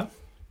Aisha.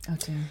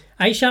 Okay.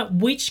 Aisha,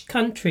 which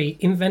country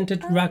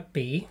invented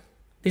rugby?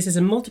 This is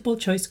a multiple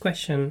choice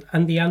question,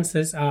 and the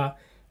answers are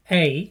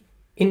A,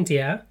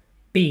 India,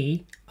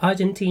 B,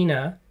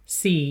 Argentina,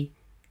 C,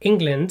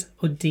 England,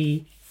 or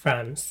D,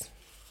 France.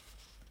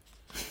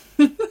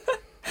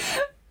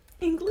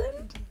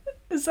 England?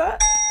 Is that?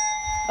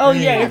 Oh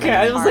yeah, okay.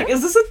 I was like,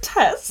 is this a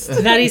test?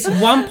 That is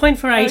 1 point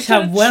for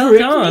Aisha. Well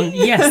done.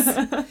 Yes,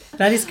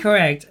 that is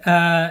correct.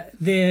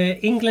 The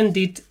England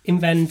did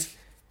invent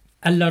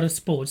a lot of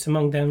sports,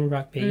 among them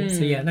rugby.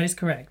 So yeah, that is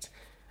correct.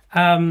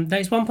 That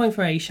is 1 point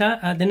for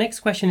Aisha. The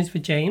next question is for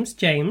James.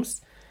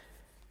 James,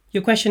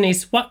 your question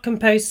is, what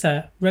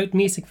composer wrote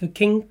music for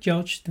King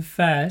George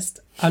I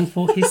and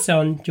for his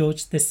son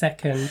George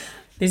II?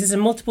 This is a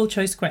multiple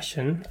choice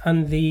question,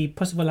 and the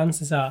possible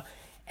answers are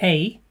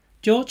A,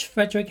 George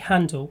Frederick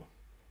Handel,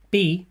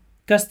 B,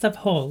 Gustav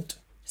Holt,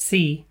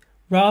 C,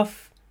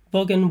 Ralph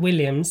Vaughan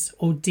Williams,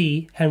 or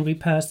D, Henry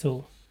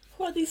Purcell.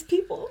 Who are these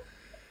people?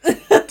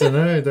 Don't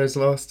know. Those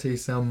last two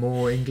sound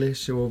more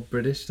English or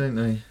British, don't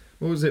they?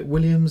 What was it?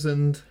 Williams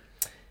and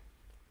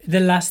The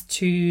last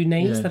two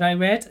names that I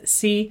read,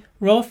 C,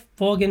 Ralph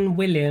Vaughan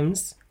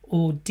Williams,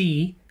 or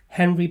D,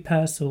 Henry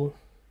Purcell.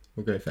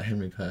 We'll go for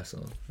Henry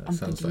Purcell. That I'm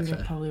sounds thinking like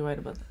you're a... probably right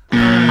about that.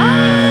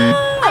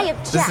 I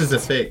object. This is a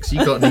fix.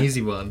 You got an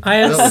easy one. I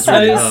am that was so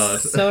really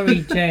hard.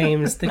 sorry,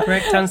 James. The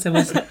correct answer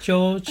was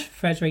George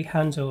Frederick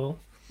Handel.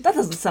 That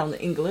doesn't sound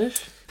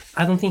English.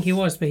 I don't think he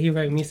was, but he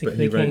wrote music But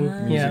for he the wrote king.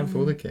 music Yeah.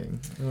 for the king.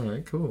 All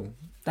right, cool.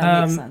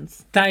 That makes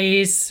sense. That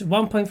is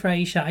 1 point for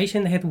Aisha. Aisha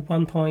in the head with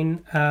 1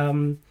 point.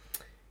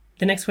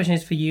 The next question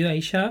is for you,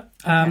 Aisha.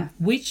 Okay.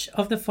 Which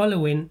of the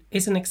following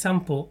is an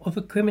example of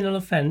a criminal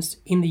offence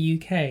in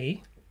the UK?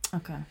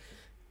 Okay.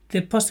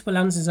 The possible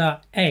answers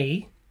are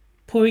A,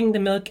 pouring the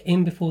milk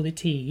in before the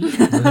tea.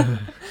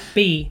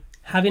 B,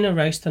 having a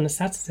roast on a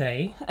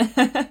Saturday.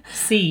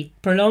 C,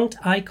 prolonged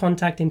eye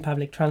contact in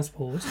public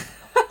transport.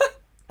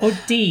 Or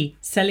D,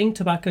 selling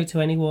tobacco to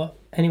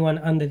anyone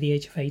under the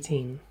age of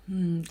 18.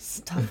 It's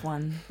a tough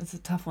one. It's a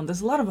tough one.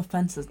 There's a lot of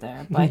offenses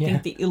there, but I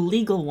think the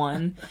illegal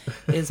one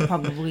is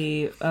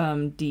probably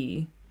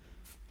D,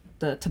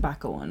 the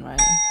tobacco one, right?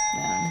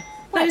 Yeah.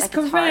 That is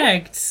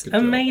correct.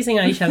 Amazing,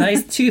 Aisha. That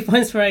is 2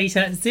 points for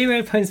Aisha,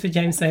 0 points for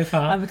James so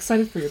far. I'm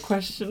excited for your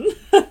question.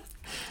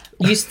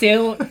 You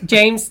still,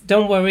 James,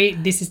 don't worry.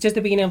 This is just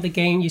the beginning of the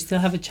game. You still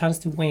have a chance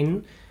to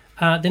win.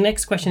 The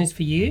next question is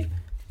for you.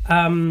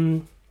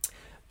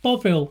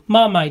 Bovril,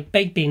 Marmite,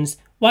 baked beans.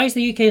 Why is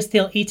the UK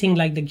still eating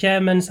like the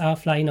Germans are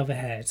flying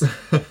overhead?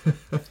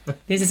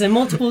 This is a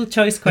multiple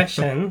choice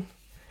question.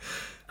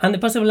 And the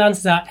possible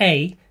answers are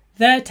A,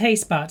 their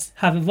taste buds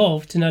have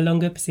evolved to no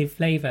longer perceive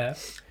flavour.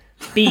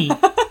 B,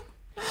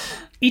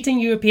 eating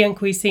European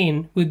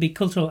cuisine would be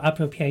cultural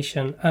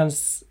appropriation,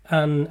 as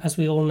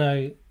we all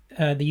know,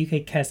 the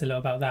UK cares a lot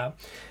about that.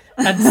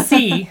 And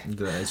C,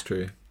 That is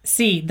true.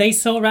 C, they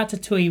saw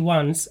Ratatouille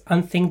once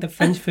and think that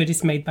French food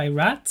is made by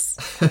rats.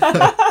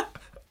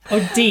 Or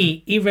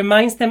D, it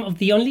reminds them of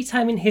the only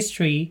time in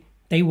history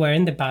they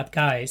weren't the bad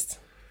guys.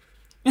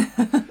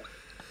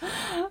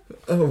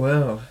 Oh,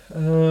 wow.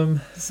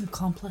 There's some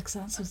complex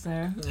answers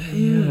there.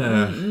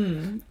 Yeah.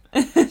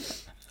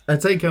 I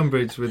take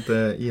umbrage with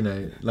the,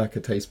 lack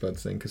of taste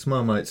buds thing, because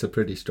Marmite's a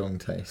pretty strong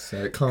taste, so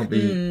it can't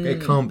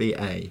be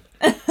A.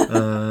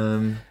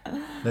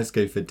 Let's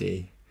go for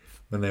D,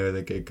 when they were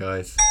the good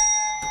guys.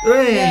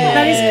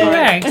 That is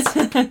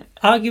correct.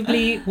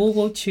 Arguably, World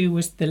War II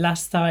was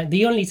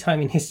the only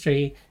time in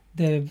history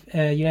the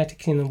United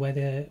Kingdom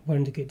were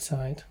on the good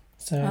side.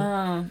 So,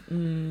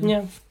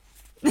 yeah.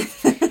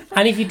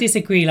 And if you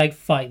disagree,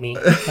 fight me.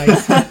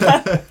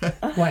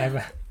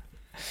 Whatever.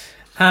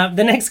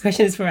 The next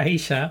question is for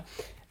Aisha.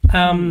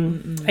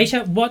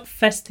 Aisha, what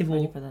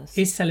festival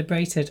is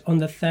celebrated on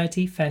the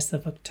 31st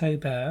of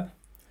October?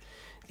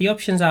 The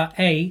options are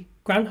A,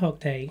 Groundhog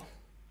Day,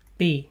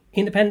 B,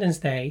 Independence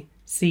Day,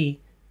 C,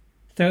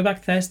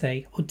 Throwback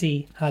Thursday, or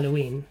D,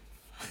 Halloween.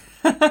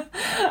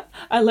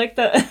 I like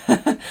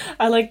that.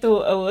 I like the,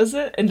 what was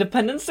it?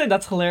 Independence Day?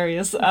 That's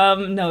hilarious.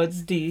 No,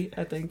 it's D,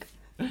 I think.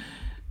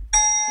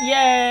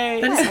 Yay!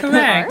 That is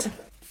correct.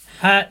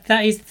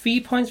 That is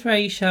 3 points for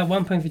Aisha,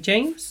 1 point for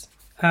James.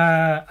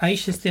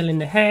 Aisha's still in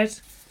the head,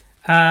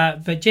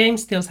 but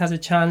James still has a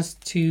chance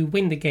to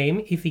win the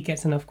game if he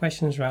gets enough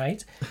questions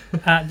right.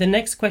 The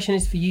next question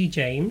is for you,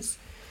 James.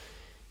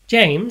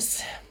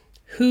 James,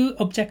 who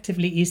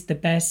objectively is the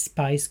best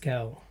Spice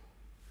Girl?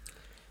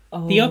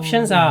 The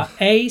options are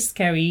A,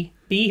 scary,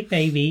 B,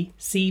 baby,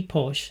 C,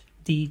 posh,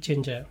 D.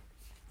 Ginger?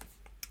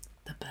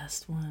 The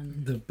best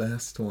one. The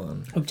best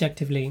one.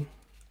 Objectively.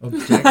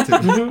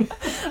 Objectively.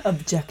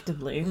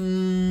 Objectively.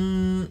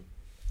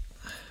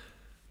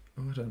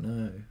 I don't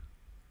know.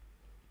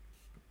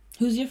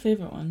 Who's your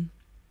favourite one?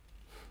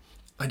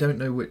 I don't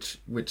know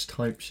which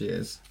type she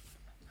is.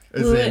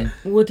 As in,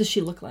 What does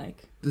she look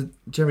like?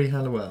 Jerry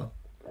Halliwell.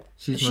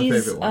 She's my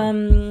favourite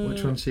one.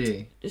 Which one's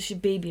she? Is she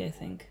baby, I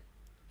think.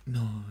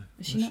 No.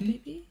 Is she not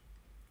baby?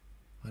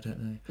 I don't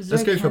know. Is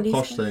Let's there go a for candy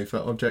posh skin? though, for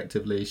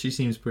objectively. She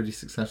seems pretty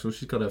successful.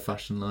 She's got her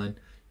fashion line.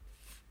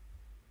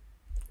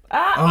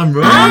 I'm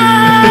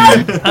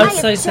right. I'm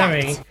so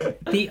sorry.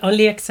 The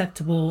only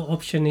acceptable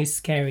option is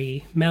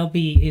Scary. Mel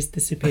B is the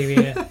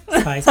superior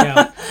Spice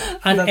Girl.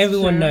 And That's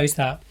everyone true. knows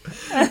that.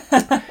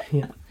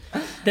 Yeah.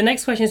 The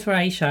next question is for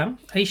Aisha.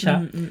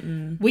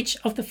 Aisha, which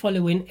of the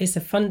following is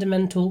a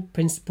fundamental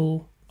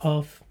principle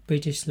of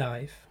British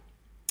life?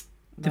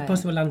 The Right.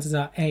 possible answers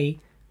are A,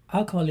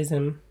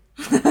 alcoholism,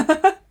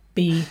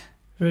 B,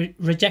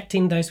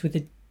 rejecting those with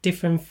the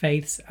different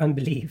faiths and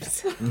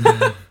beliefs,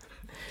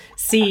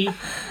 C,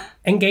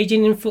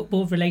 engaging in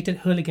football-related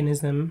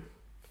hooliganism,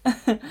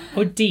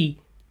 or D,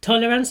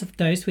 tolerance of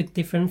those with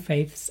different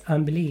faiths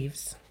and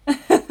beliefs.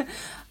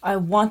 I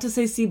want to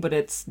say C, but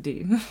it's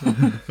D.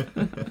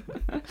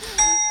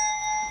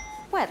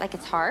 What, like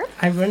it's hard?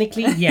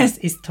 Ironically, yes,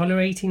 it's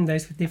tolerating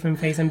those with different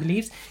faiths and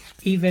beliefs,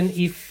 even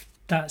if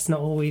that's not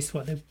always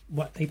what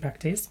they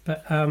practice.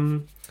 But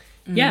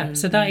yeah,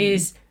 so that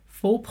is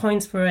 4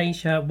 points for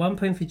Aisha, 1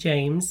 point for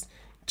James.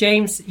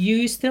 James,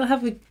 you still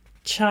have a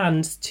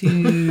chance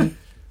to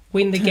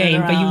win the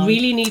game, but you around.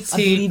 really need to.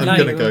 believe I'm like,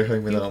 gonna go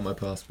home without my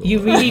passport. You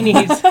really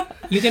need.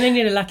 You're gonna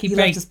need a lucky He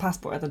break. left his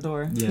passport at the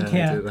door. Yeah,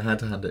 Yeah. I did. I had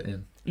to hand it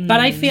in.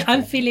 But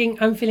I'm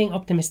feeling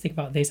optimistic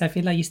about this. I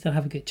feel like you still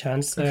have a good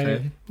chance. So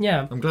Okay.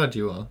 yeah, I'm glad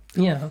you are.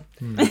 yeah.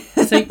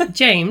 So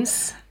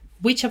James,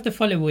 which of the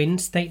following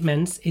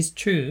statements is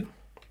true?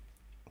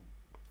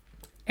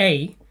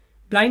 A,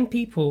 blind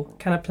people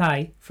can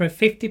apply for a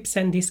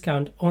 50%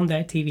 discount on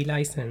their TV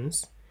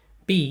license.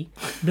 B,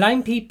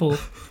 blind people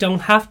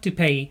don't have to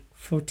pay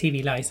for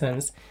TV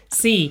license.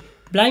 C,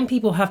 blind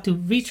people have to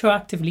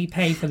retroactively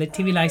pay for the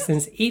TV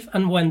license if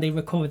and when they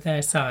recover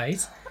their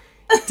sight.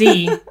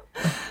 D,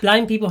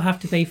 blind people have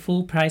to pay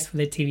full price for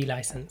the TV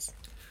license.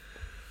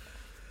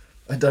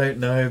 I don't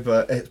know,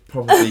 but it's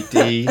probably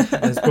D.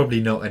 There's probably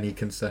not any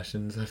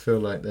concessions. I feel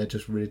like they're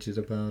just rigid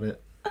about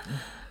it.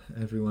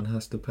 Everyone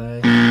has to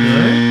pay.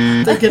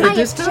 No? They get a I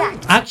discount?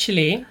 object.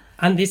 Actually,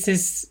 and this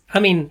is, I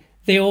mean,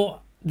 they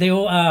all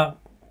are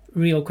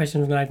real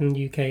questions from Live in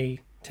the UK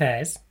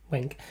tears,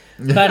 wink.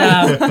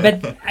 But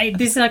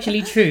this is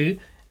actually true.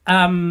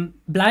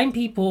 Blind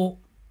people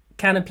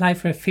can apply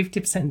for a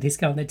 50%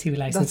 discount on their TV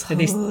license, but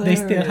they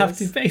still have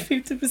to pay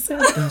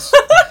 50%.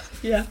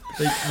 Yeah.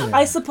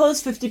 I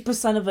suppose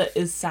 50% of it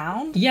is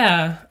sound.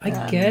 Yeah, I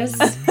guess.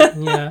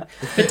 Yeah.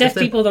 But deaf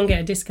people don't get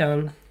a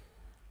discount.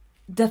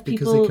 Deaf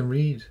Because people. they can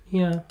read.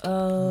 Yeah.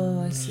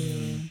 Oh, I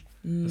see.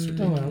 That's Oh,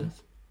 ridiculous. well.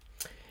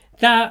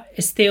 That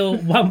is still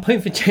 1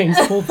 point for James,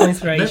 4 points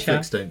for Aisha.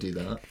 Netflix don't do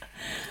that.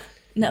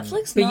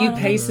 Netflix. But you not.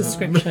 pay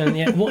subscription,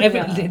 yeah. Whatever,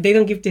 Yeah. they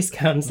don't give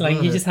discounts. Like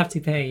you Right. just have to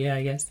pay. Yeah,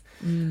 I guess.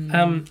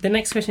 The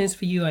next question is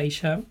for you,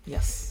 Aisha.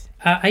 Yes.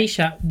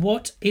 Aisha,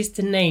 what is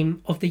the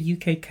name of the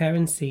UK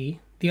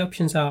currency? The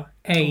options are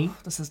A,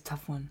 This is a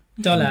tough one.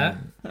 dollar,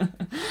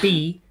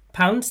 B,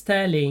 pound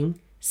sterling,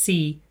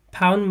 C,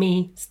 pound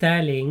me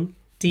sterling,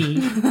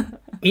 D,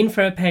 in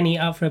for a penny,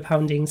 out for a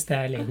pounding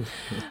sterling.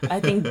 I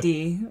think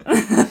D.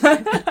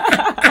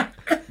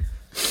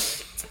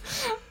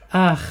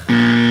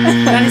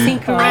 That is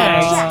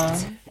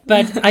incorrect.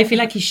 But I feel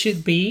like it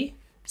should be,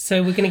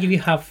 so we're going to give you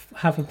half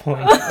a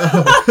point.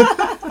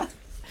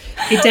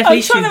 It definitely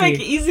I'm trying should to make it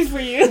be. easy for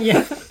you.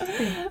 Yeah.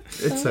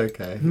 It's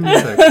okay.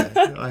 It's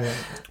okay.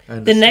 I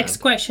The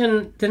next understand.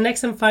 question, the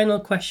next and final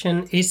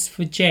question is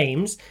for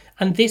James,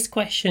 and this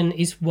question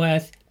is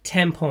worth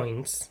 10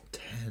 points.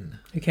 10.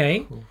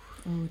 Okay?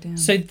 Oh, damn.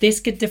 So this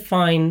could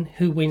define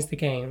who wins the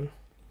game.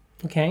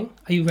 Okay?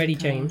 Are you ready,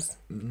 James?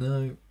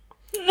 No.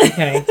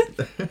 Okay.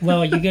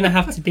 Well, you're going to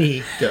have to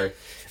be. Go.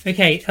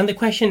 Okay, and the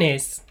question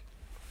is,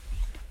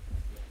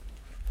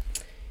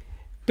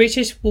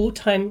 British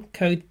wartime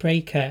code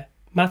breaker,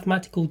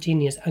 mathematical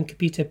genius and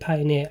computer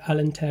pioneer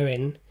Alan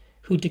Turing,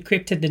 who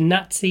decrypted the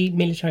Nazi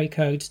military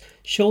codes,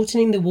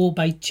 shortening the war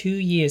by 2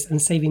 years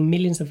and saving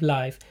millions of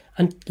lives,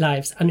 and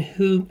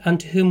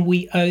to whom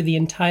we owe the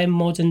entire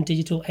modern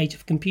digital age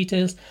of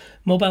computers,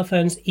 mobile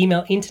phones,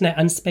 email, internet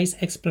and space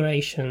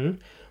exploration,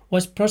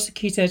 was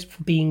prosecuted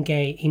for being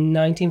gay in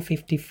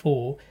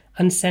 1954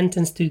 and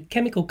sentenced to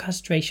chemical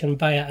castration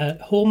via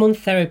a hormone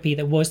therapy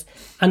that was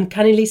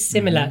uncannily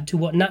similar to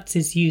what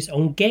Nazis used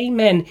on gay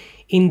men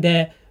in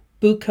the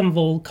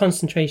Buchenwald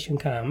concentration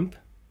camp.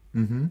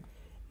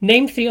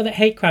 Name 3 other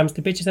hate crimes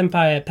the British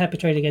Empire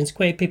perpetrated against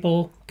queer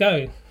people.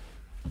 Go.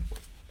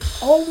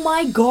 Oh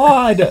my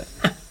god.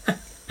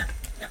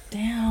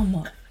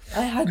 Damn.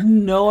 I had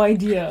no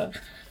idea.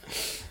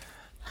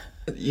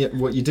 Yeah,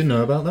 what, you didn't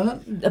know about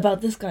that?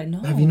 About this guy? No.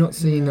 Have you not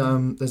seen?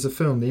 There's a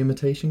film, The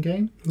Imitation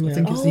Game. Yeah. I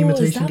think it's The Oh, is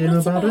Imitation that Game what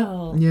it's about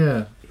about? it.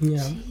 Yeah,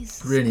 Yeah.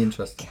 Jesus. really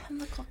interesting.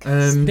 Chemical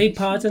gas. They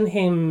pardoned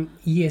him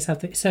years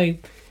after. So,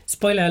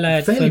 spoiler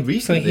alert Fairly for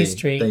recently,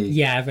 history. they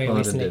Yeah, very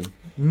pardoned recently.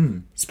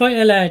 him.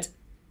 Spoiler alert,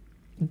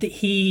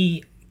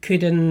 he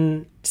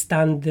couldn't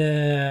stand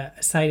the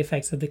side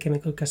effects of the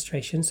chemical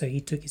castration, so he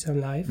took his own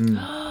life.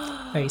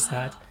 Very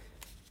sad.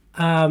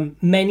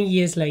 Many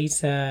years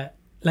later,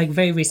 like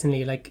very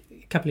recently, like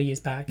a couple of years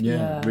back,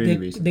 Yeah, really the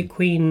recently.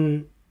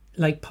 Queen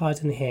like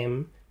pardoned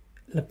him,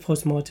 like,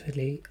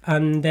 post-mortemly,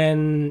 and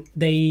then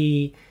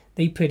they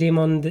put him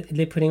on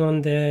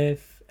the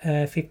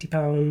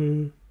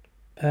 £50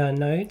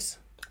 notes.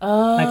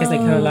 Oh. Like, as they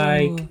kind of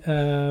like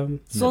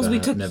So as we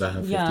took, never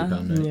have £50 yeah.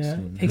 notes. yeah,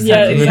 Mm. exactly.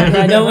 Yeah, exactly.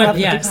 I no never one, have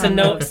yeah, 50 so pound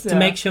no, notes, to yeah.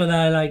 make sure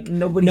that like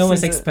Nobody no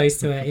one's sees it. exposed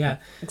to it. Yeah,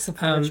 Except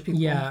for rich people.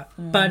 yeah.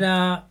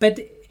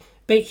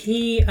 But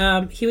he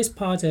was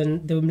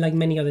pardoned. There were like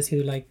many others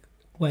who like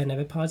were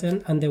never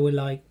pardoned, and they were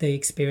like they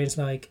experienced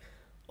like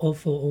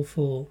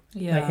awful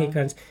Yeah. like hate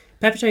crimes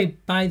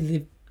perpetrated by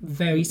the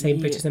very same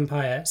British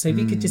Empire. So if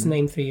you could just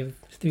name three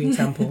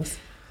examples.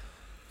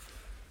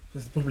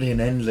 There's probably an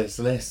endless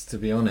list, to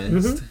be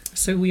honest.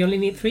 So we only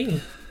need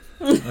 3.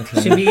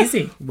 Okay. Should be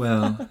easy.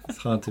 Well, it's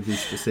hard to be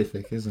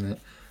specific, isn't it?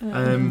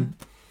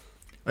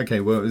 Okay,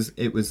 well,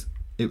 it was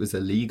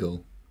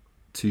illegal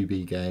to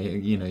be gay.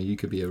 You know, you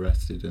could be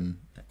arrested and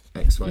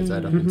X, Y, Z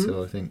up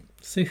until I think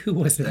So who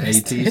was the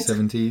arrested? 80s,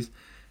 70s.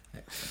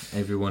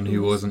 Everyone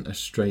who wasn't a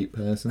straight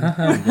person.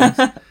 I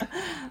guess.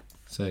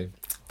 So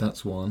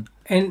that's one.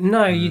 And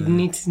no, you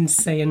need to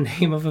say a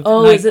name of a. Oh,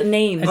 like, is it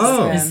names?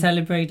 a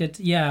celebrated?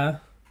 Yeah.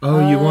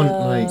 Oh, you want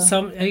like?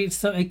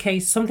 A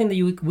case, something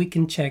that we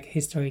can check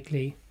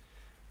historically.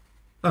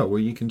 Oh well,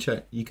 you can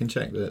check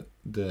the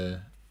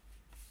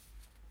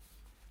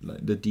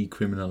like the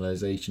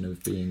decriminalisation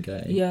of being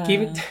gay. Yeah.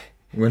 Give it.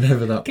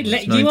 Whenever that was.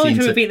 Do you want me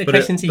to repeat the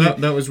question to you?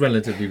 That was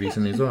relatively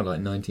recently as well,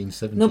 like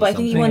 1970. No, but I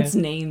think he something. wants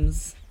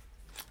names.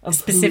 Of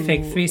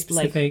Specific, who, 3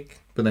 specific.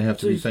 But they have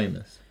to be Just-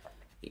 famous,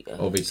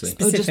 obviously.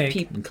 Spe- Specific. Just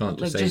people. You can't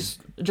just Like say just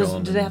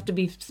John do they and- have to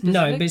be specific?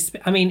 No,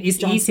 but I mean, it's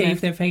John easier Smith.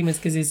 if they're famous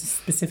because it's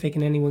specific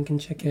and anyone can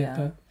check it.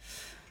 Yeah.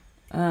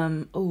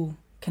 But Oh,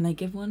 can I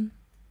give one?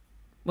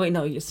 Wait,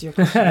 no, it's your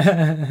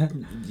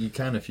question. You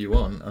can if you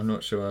want. I'm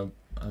not sure.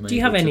 I'm do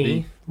you have able to any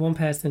be. one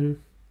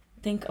person,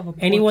 Think of a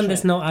anyone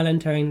that's portrait. not Alan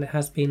Turing that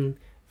has been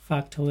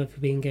fucked over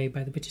for being gay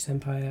by the British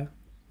Empire?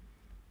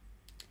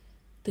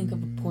 Think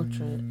of a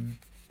portrait.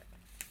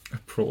 A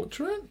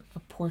portrait? A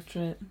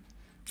portrait.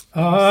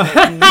 Oh,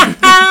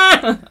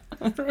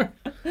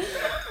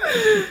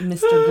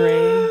 Mr.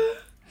 Grey.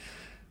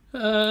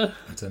 I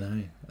don't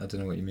know. I don't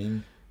know what you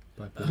mean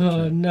by portrait.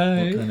 Oh,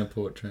 no. What kind of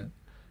portrait?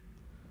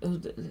 Oh,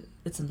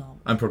 it's a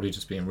novel. I'm probably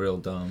just being real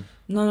dumb.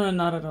 No,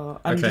 not at all.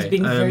 I'm Okay, just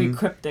being very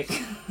cryptic.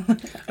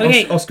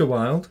 okay. Oscar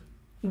Wilde.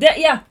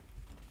 Yeah.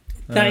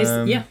 That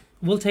is, yeah,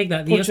 we'll take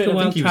that. The Portrait, Oscar I I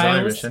Wilde think he was trials.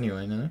 Irish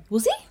anyway, no?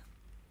 Was he?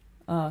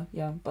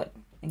 Yeah, but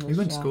English. He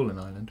went to yeah. school in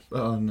Ireland.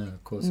 Oh, no,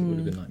 of course it would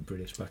have been like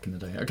British back in the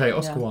day. Okay,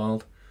 Oscar Yeah.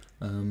 Wilde.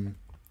 That's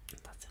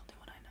the only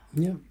one I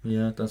know. Yeah.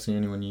 Yeah, that's the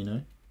only one you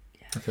know?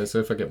 Yeah. Okay, so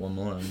if I get one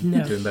more, I'm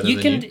No, doing better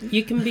you than can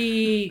you can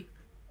be.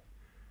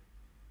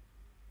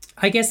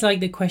 I guess like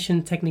the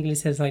question technically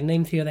says like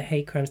name 3 other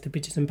hate crimes the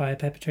British Empire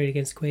perpetrated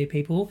against queer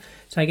people.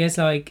 So I guess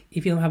like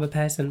if you don't have a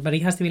person, but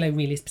it has to be like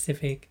really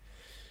specific.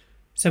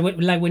 So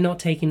we're not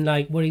taking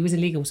like well it was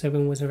illegal, so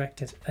everyone was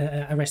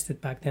arrested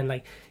back then.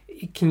 Like,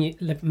 can you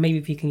like, maybe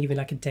if you can give me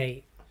like a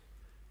date?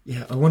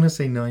 Yeah, I want to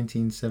say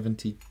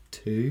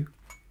 1972.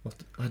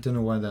 I don't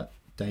know why that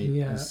date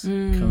Yeah. is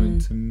coming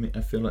to me.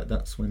 I feel like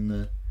that's when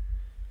the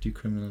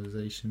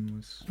decriminalisation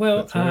was.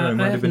 Well, put through. It I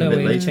might have have been no a bit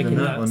way of later than checking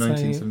that, that, or so-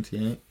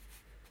 1978.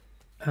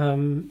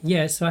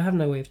 Yeah, so I have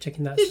no way of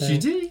checking that. So Yes, you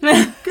do.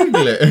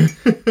 Google it.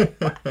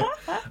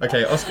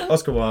 Okay,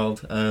 Oscar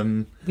Wilde.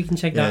 we can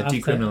check Yeah, that after.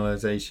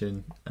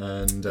 decriminalisation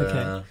and.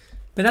 Okay.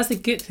 But that's a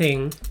good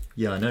thing.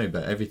 Yeah, I know,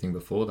 but everything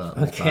before that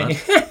was Okay.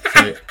 bad.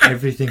 So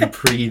everything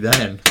pre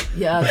then.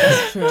 Yeah,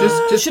 that's true.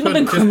 Just Shouldn't put, have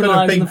been just put a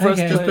criminalized big, in the first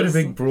Okay. just put a place.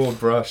 big broad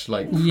brush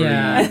like pre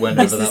Yeah,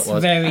 whenever this that is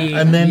was, very.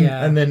 and then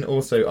yeah. and then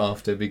also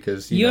after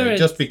because You're a-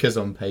 just because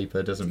on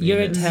paper doesn't mean You're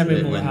a it's, it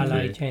terrible went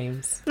ally, through.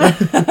 James.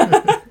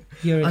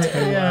 You're a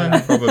terrible Yeah,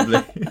 ally.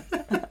 probably.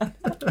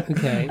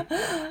 Okay.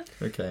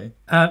 Okay.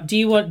 Do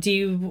you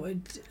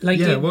like?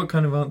 Yeah. do, What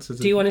kind of answers?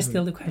 do you want to have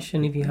steal the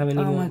question if you have any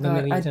Oh more? my god,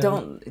 maybe you I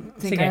don't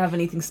think okay. I have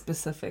anything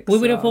specific. We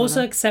would so have also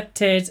I'm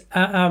accepted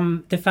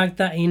the fact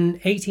that in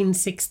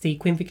 1860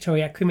 Queen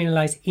Victoria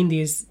criminalised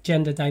India's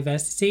gender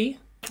diversity.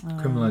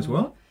 criminalise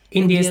what?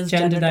 India's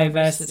gender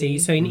diversity.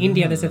 So in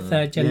India, there's a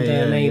third Yeah, gender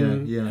yeah,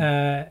 name,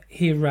 yeah.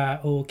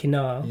 Hira or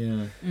Kinar.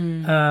 Yeah.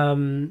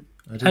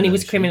 I didn't And it know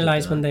was she did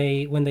criminalised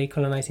that. when they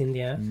colonized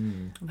India.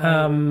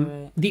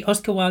 right. The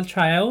Oscar Wilde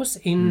trials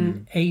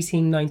in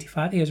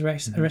 1895, he was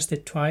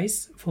arrested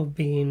twice for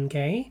being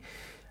gay,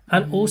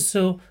 and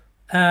also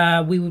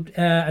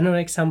another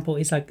example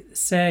is like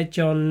Sir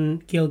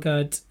John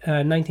Gielgud,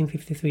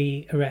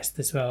 1953 arrest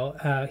as well.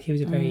 He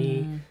was a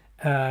very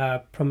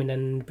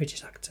prominent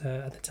British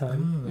actor at the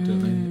time. I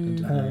don't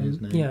know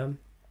his name. Yeah.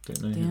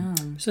 Don't know him.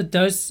 Damn. So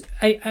those,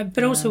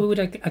 but also we would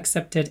have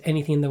accepted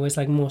anything that was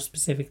like more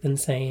specific than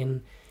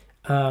saying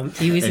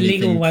it was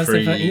illegal once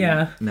pre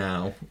yeah.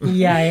 now.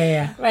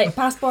 Yeah. Right,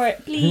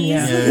 passport, please.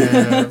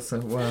 Yeah. So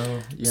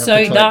well, you have So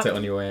to collect that- it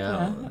on your way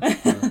out.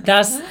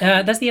 That's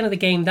the end of the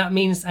game. That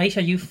means,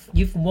 Aisha,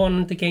 you've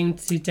won the game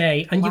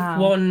today, and you've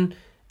Wow. won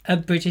a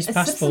British A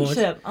passport.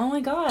 citizenship. Oh my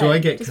god. Do I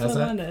get Just what I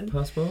Kazakh wanted.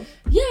 passport?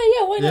 Yeah,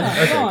 why not?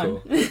 Yeah, okay, Go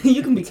on.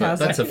 You can be So Kazakh.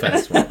 that's a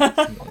first one.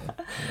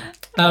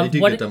 They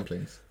do what good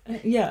dumplings.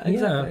 Yeah,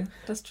 exactly. Yeah.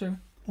 That's true.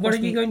 What are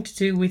you going to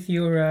do with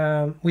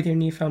your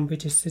newfound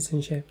British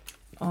citizenship?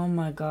 Oh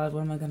my god,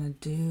 what am I gonna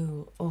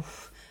do? Oh,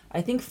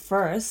 I think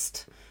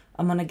first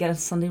I'm gonna get a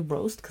Sunday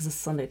roast because it's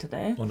Sunday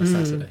today. On a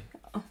Saturday.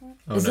 Oh,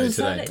 Is no, it a today.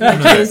 Sunday? Yeah,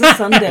 today is a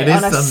Sunday. It is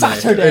on a Sunday.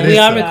 Saturday. It We is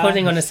are Sunday.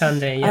 recording on a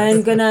Sunday. Yes.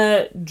 I'm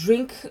gonna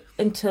drink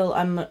until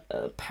I'm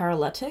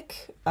paralytic,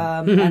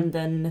 and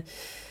then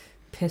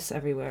piss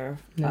everywhere.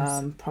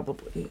 Nice.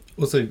 Probably.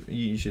 Also,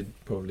 you should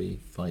probably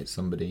fight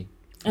somebody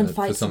And for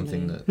fight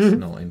something somebody. that's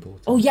not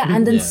important. Oh yeah,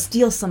 and then Yeah.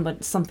 steal something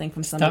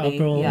from Start a somebody.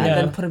 brawl, yeah, yeah. and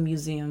then put a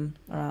museum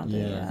around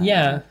it. Yeah.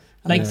 Yeah,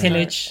 like Yeah.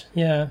 pillage.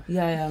 Yeah.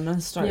 Yeah, I'm gonna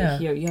start Yeah.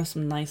 here. You have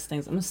some nice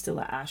things. I'm gonna steal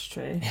that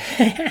ashtray.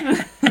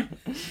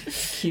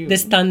 Cute. The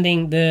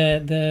standing,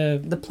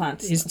 the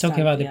plants. is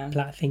talking about the yeah.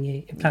 plant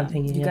thingy.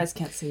 You Yeah. guys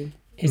can't see.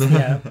 Is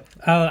I'll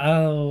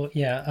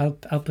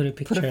put a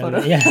picture. Put a of photo.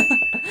 it, yeah.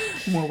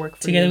 More work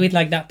for Together you. with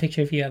like that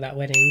picture of you at that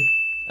wedding.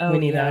 Oh, We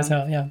need yeah. that as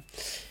well. Yeah.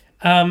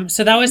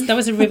 So that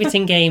was a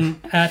riveting game.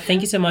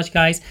 Thank you so much,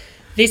 guys.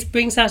 This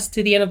brings us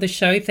to the end of the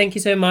show. Thank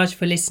you so much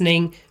for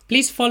listening.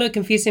 Please follow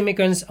Confused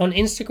Immigrants on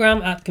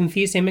Instagram at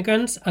Confused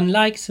Immigrants, and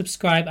like,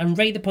 subscribe, and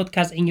rate the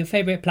podcast in your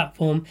favorite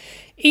platform.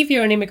 If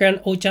you're an immigrant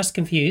or just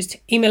confused,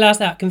 email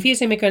us at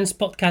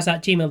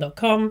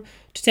confusedimmigrantspodcast@gmail.com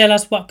to tell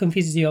us what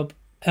confuses you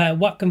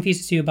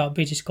about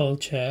British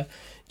culture.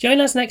 Join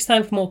us next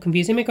time for more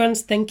Confused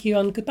Immigrants. Thank you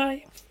and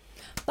goodbye.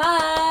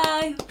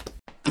 Bye.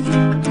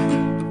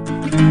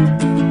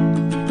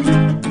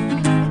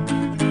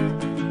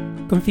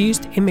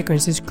 Confused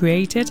Immigrants is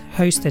created,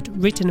 hosted,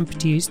 written and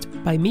produced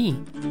by me,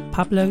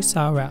 Pablo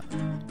Saura.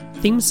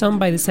 Theme song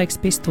by the Sex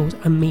Pistols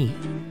and me.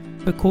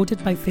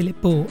 Recorded by Philip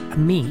Ball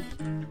and me.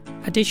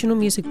 Additional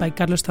music by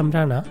Carlos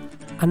Zambrana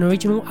and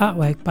original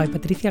artwork by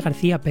Patricia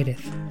García Pérez.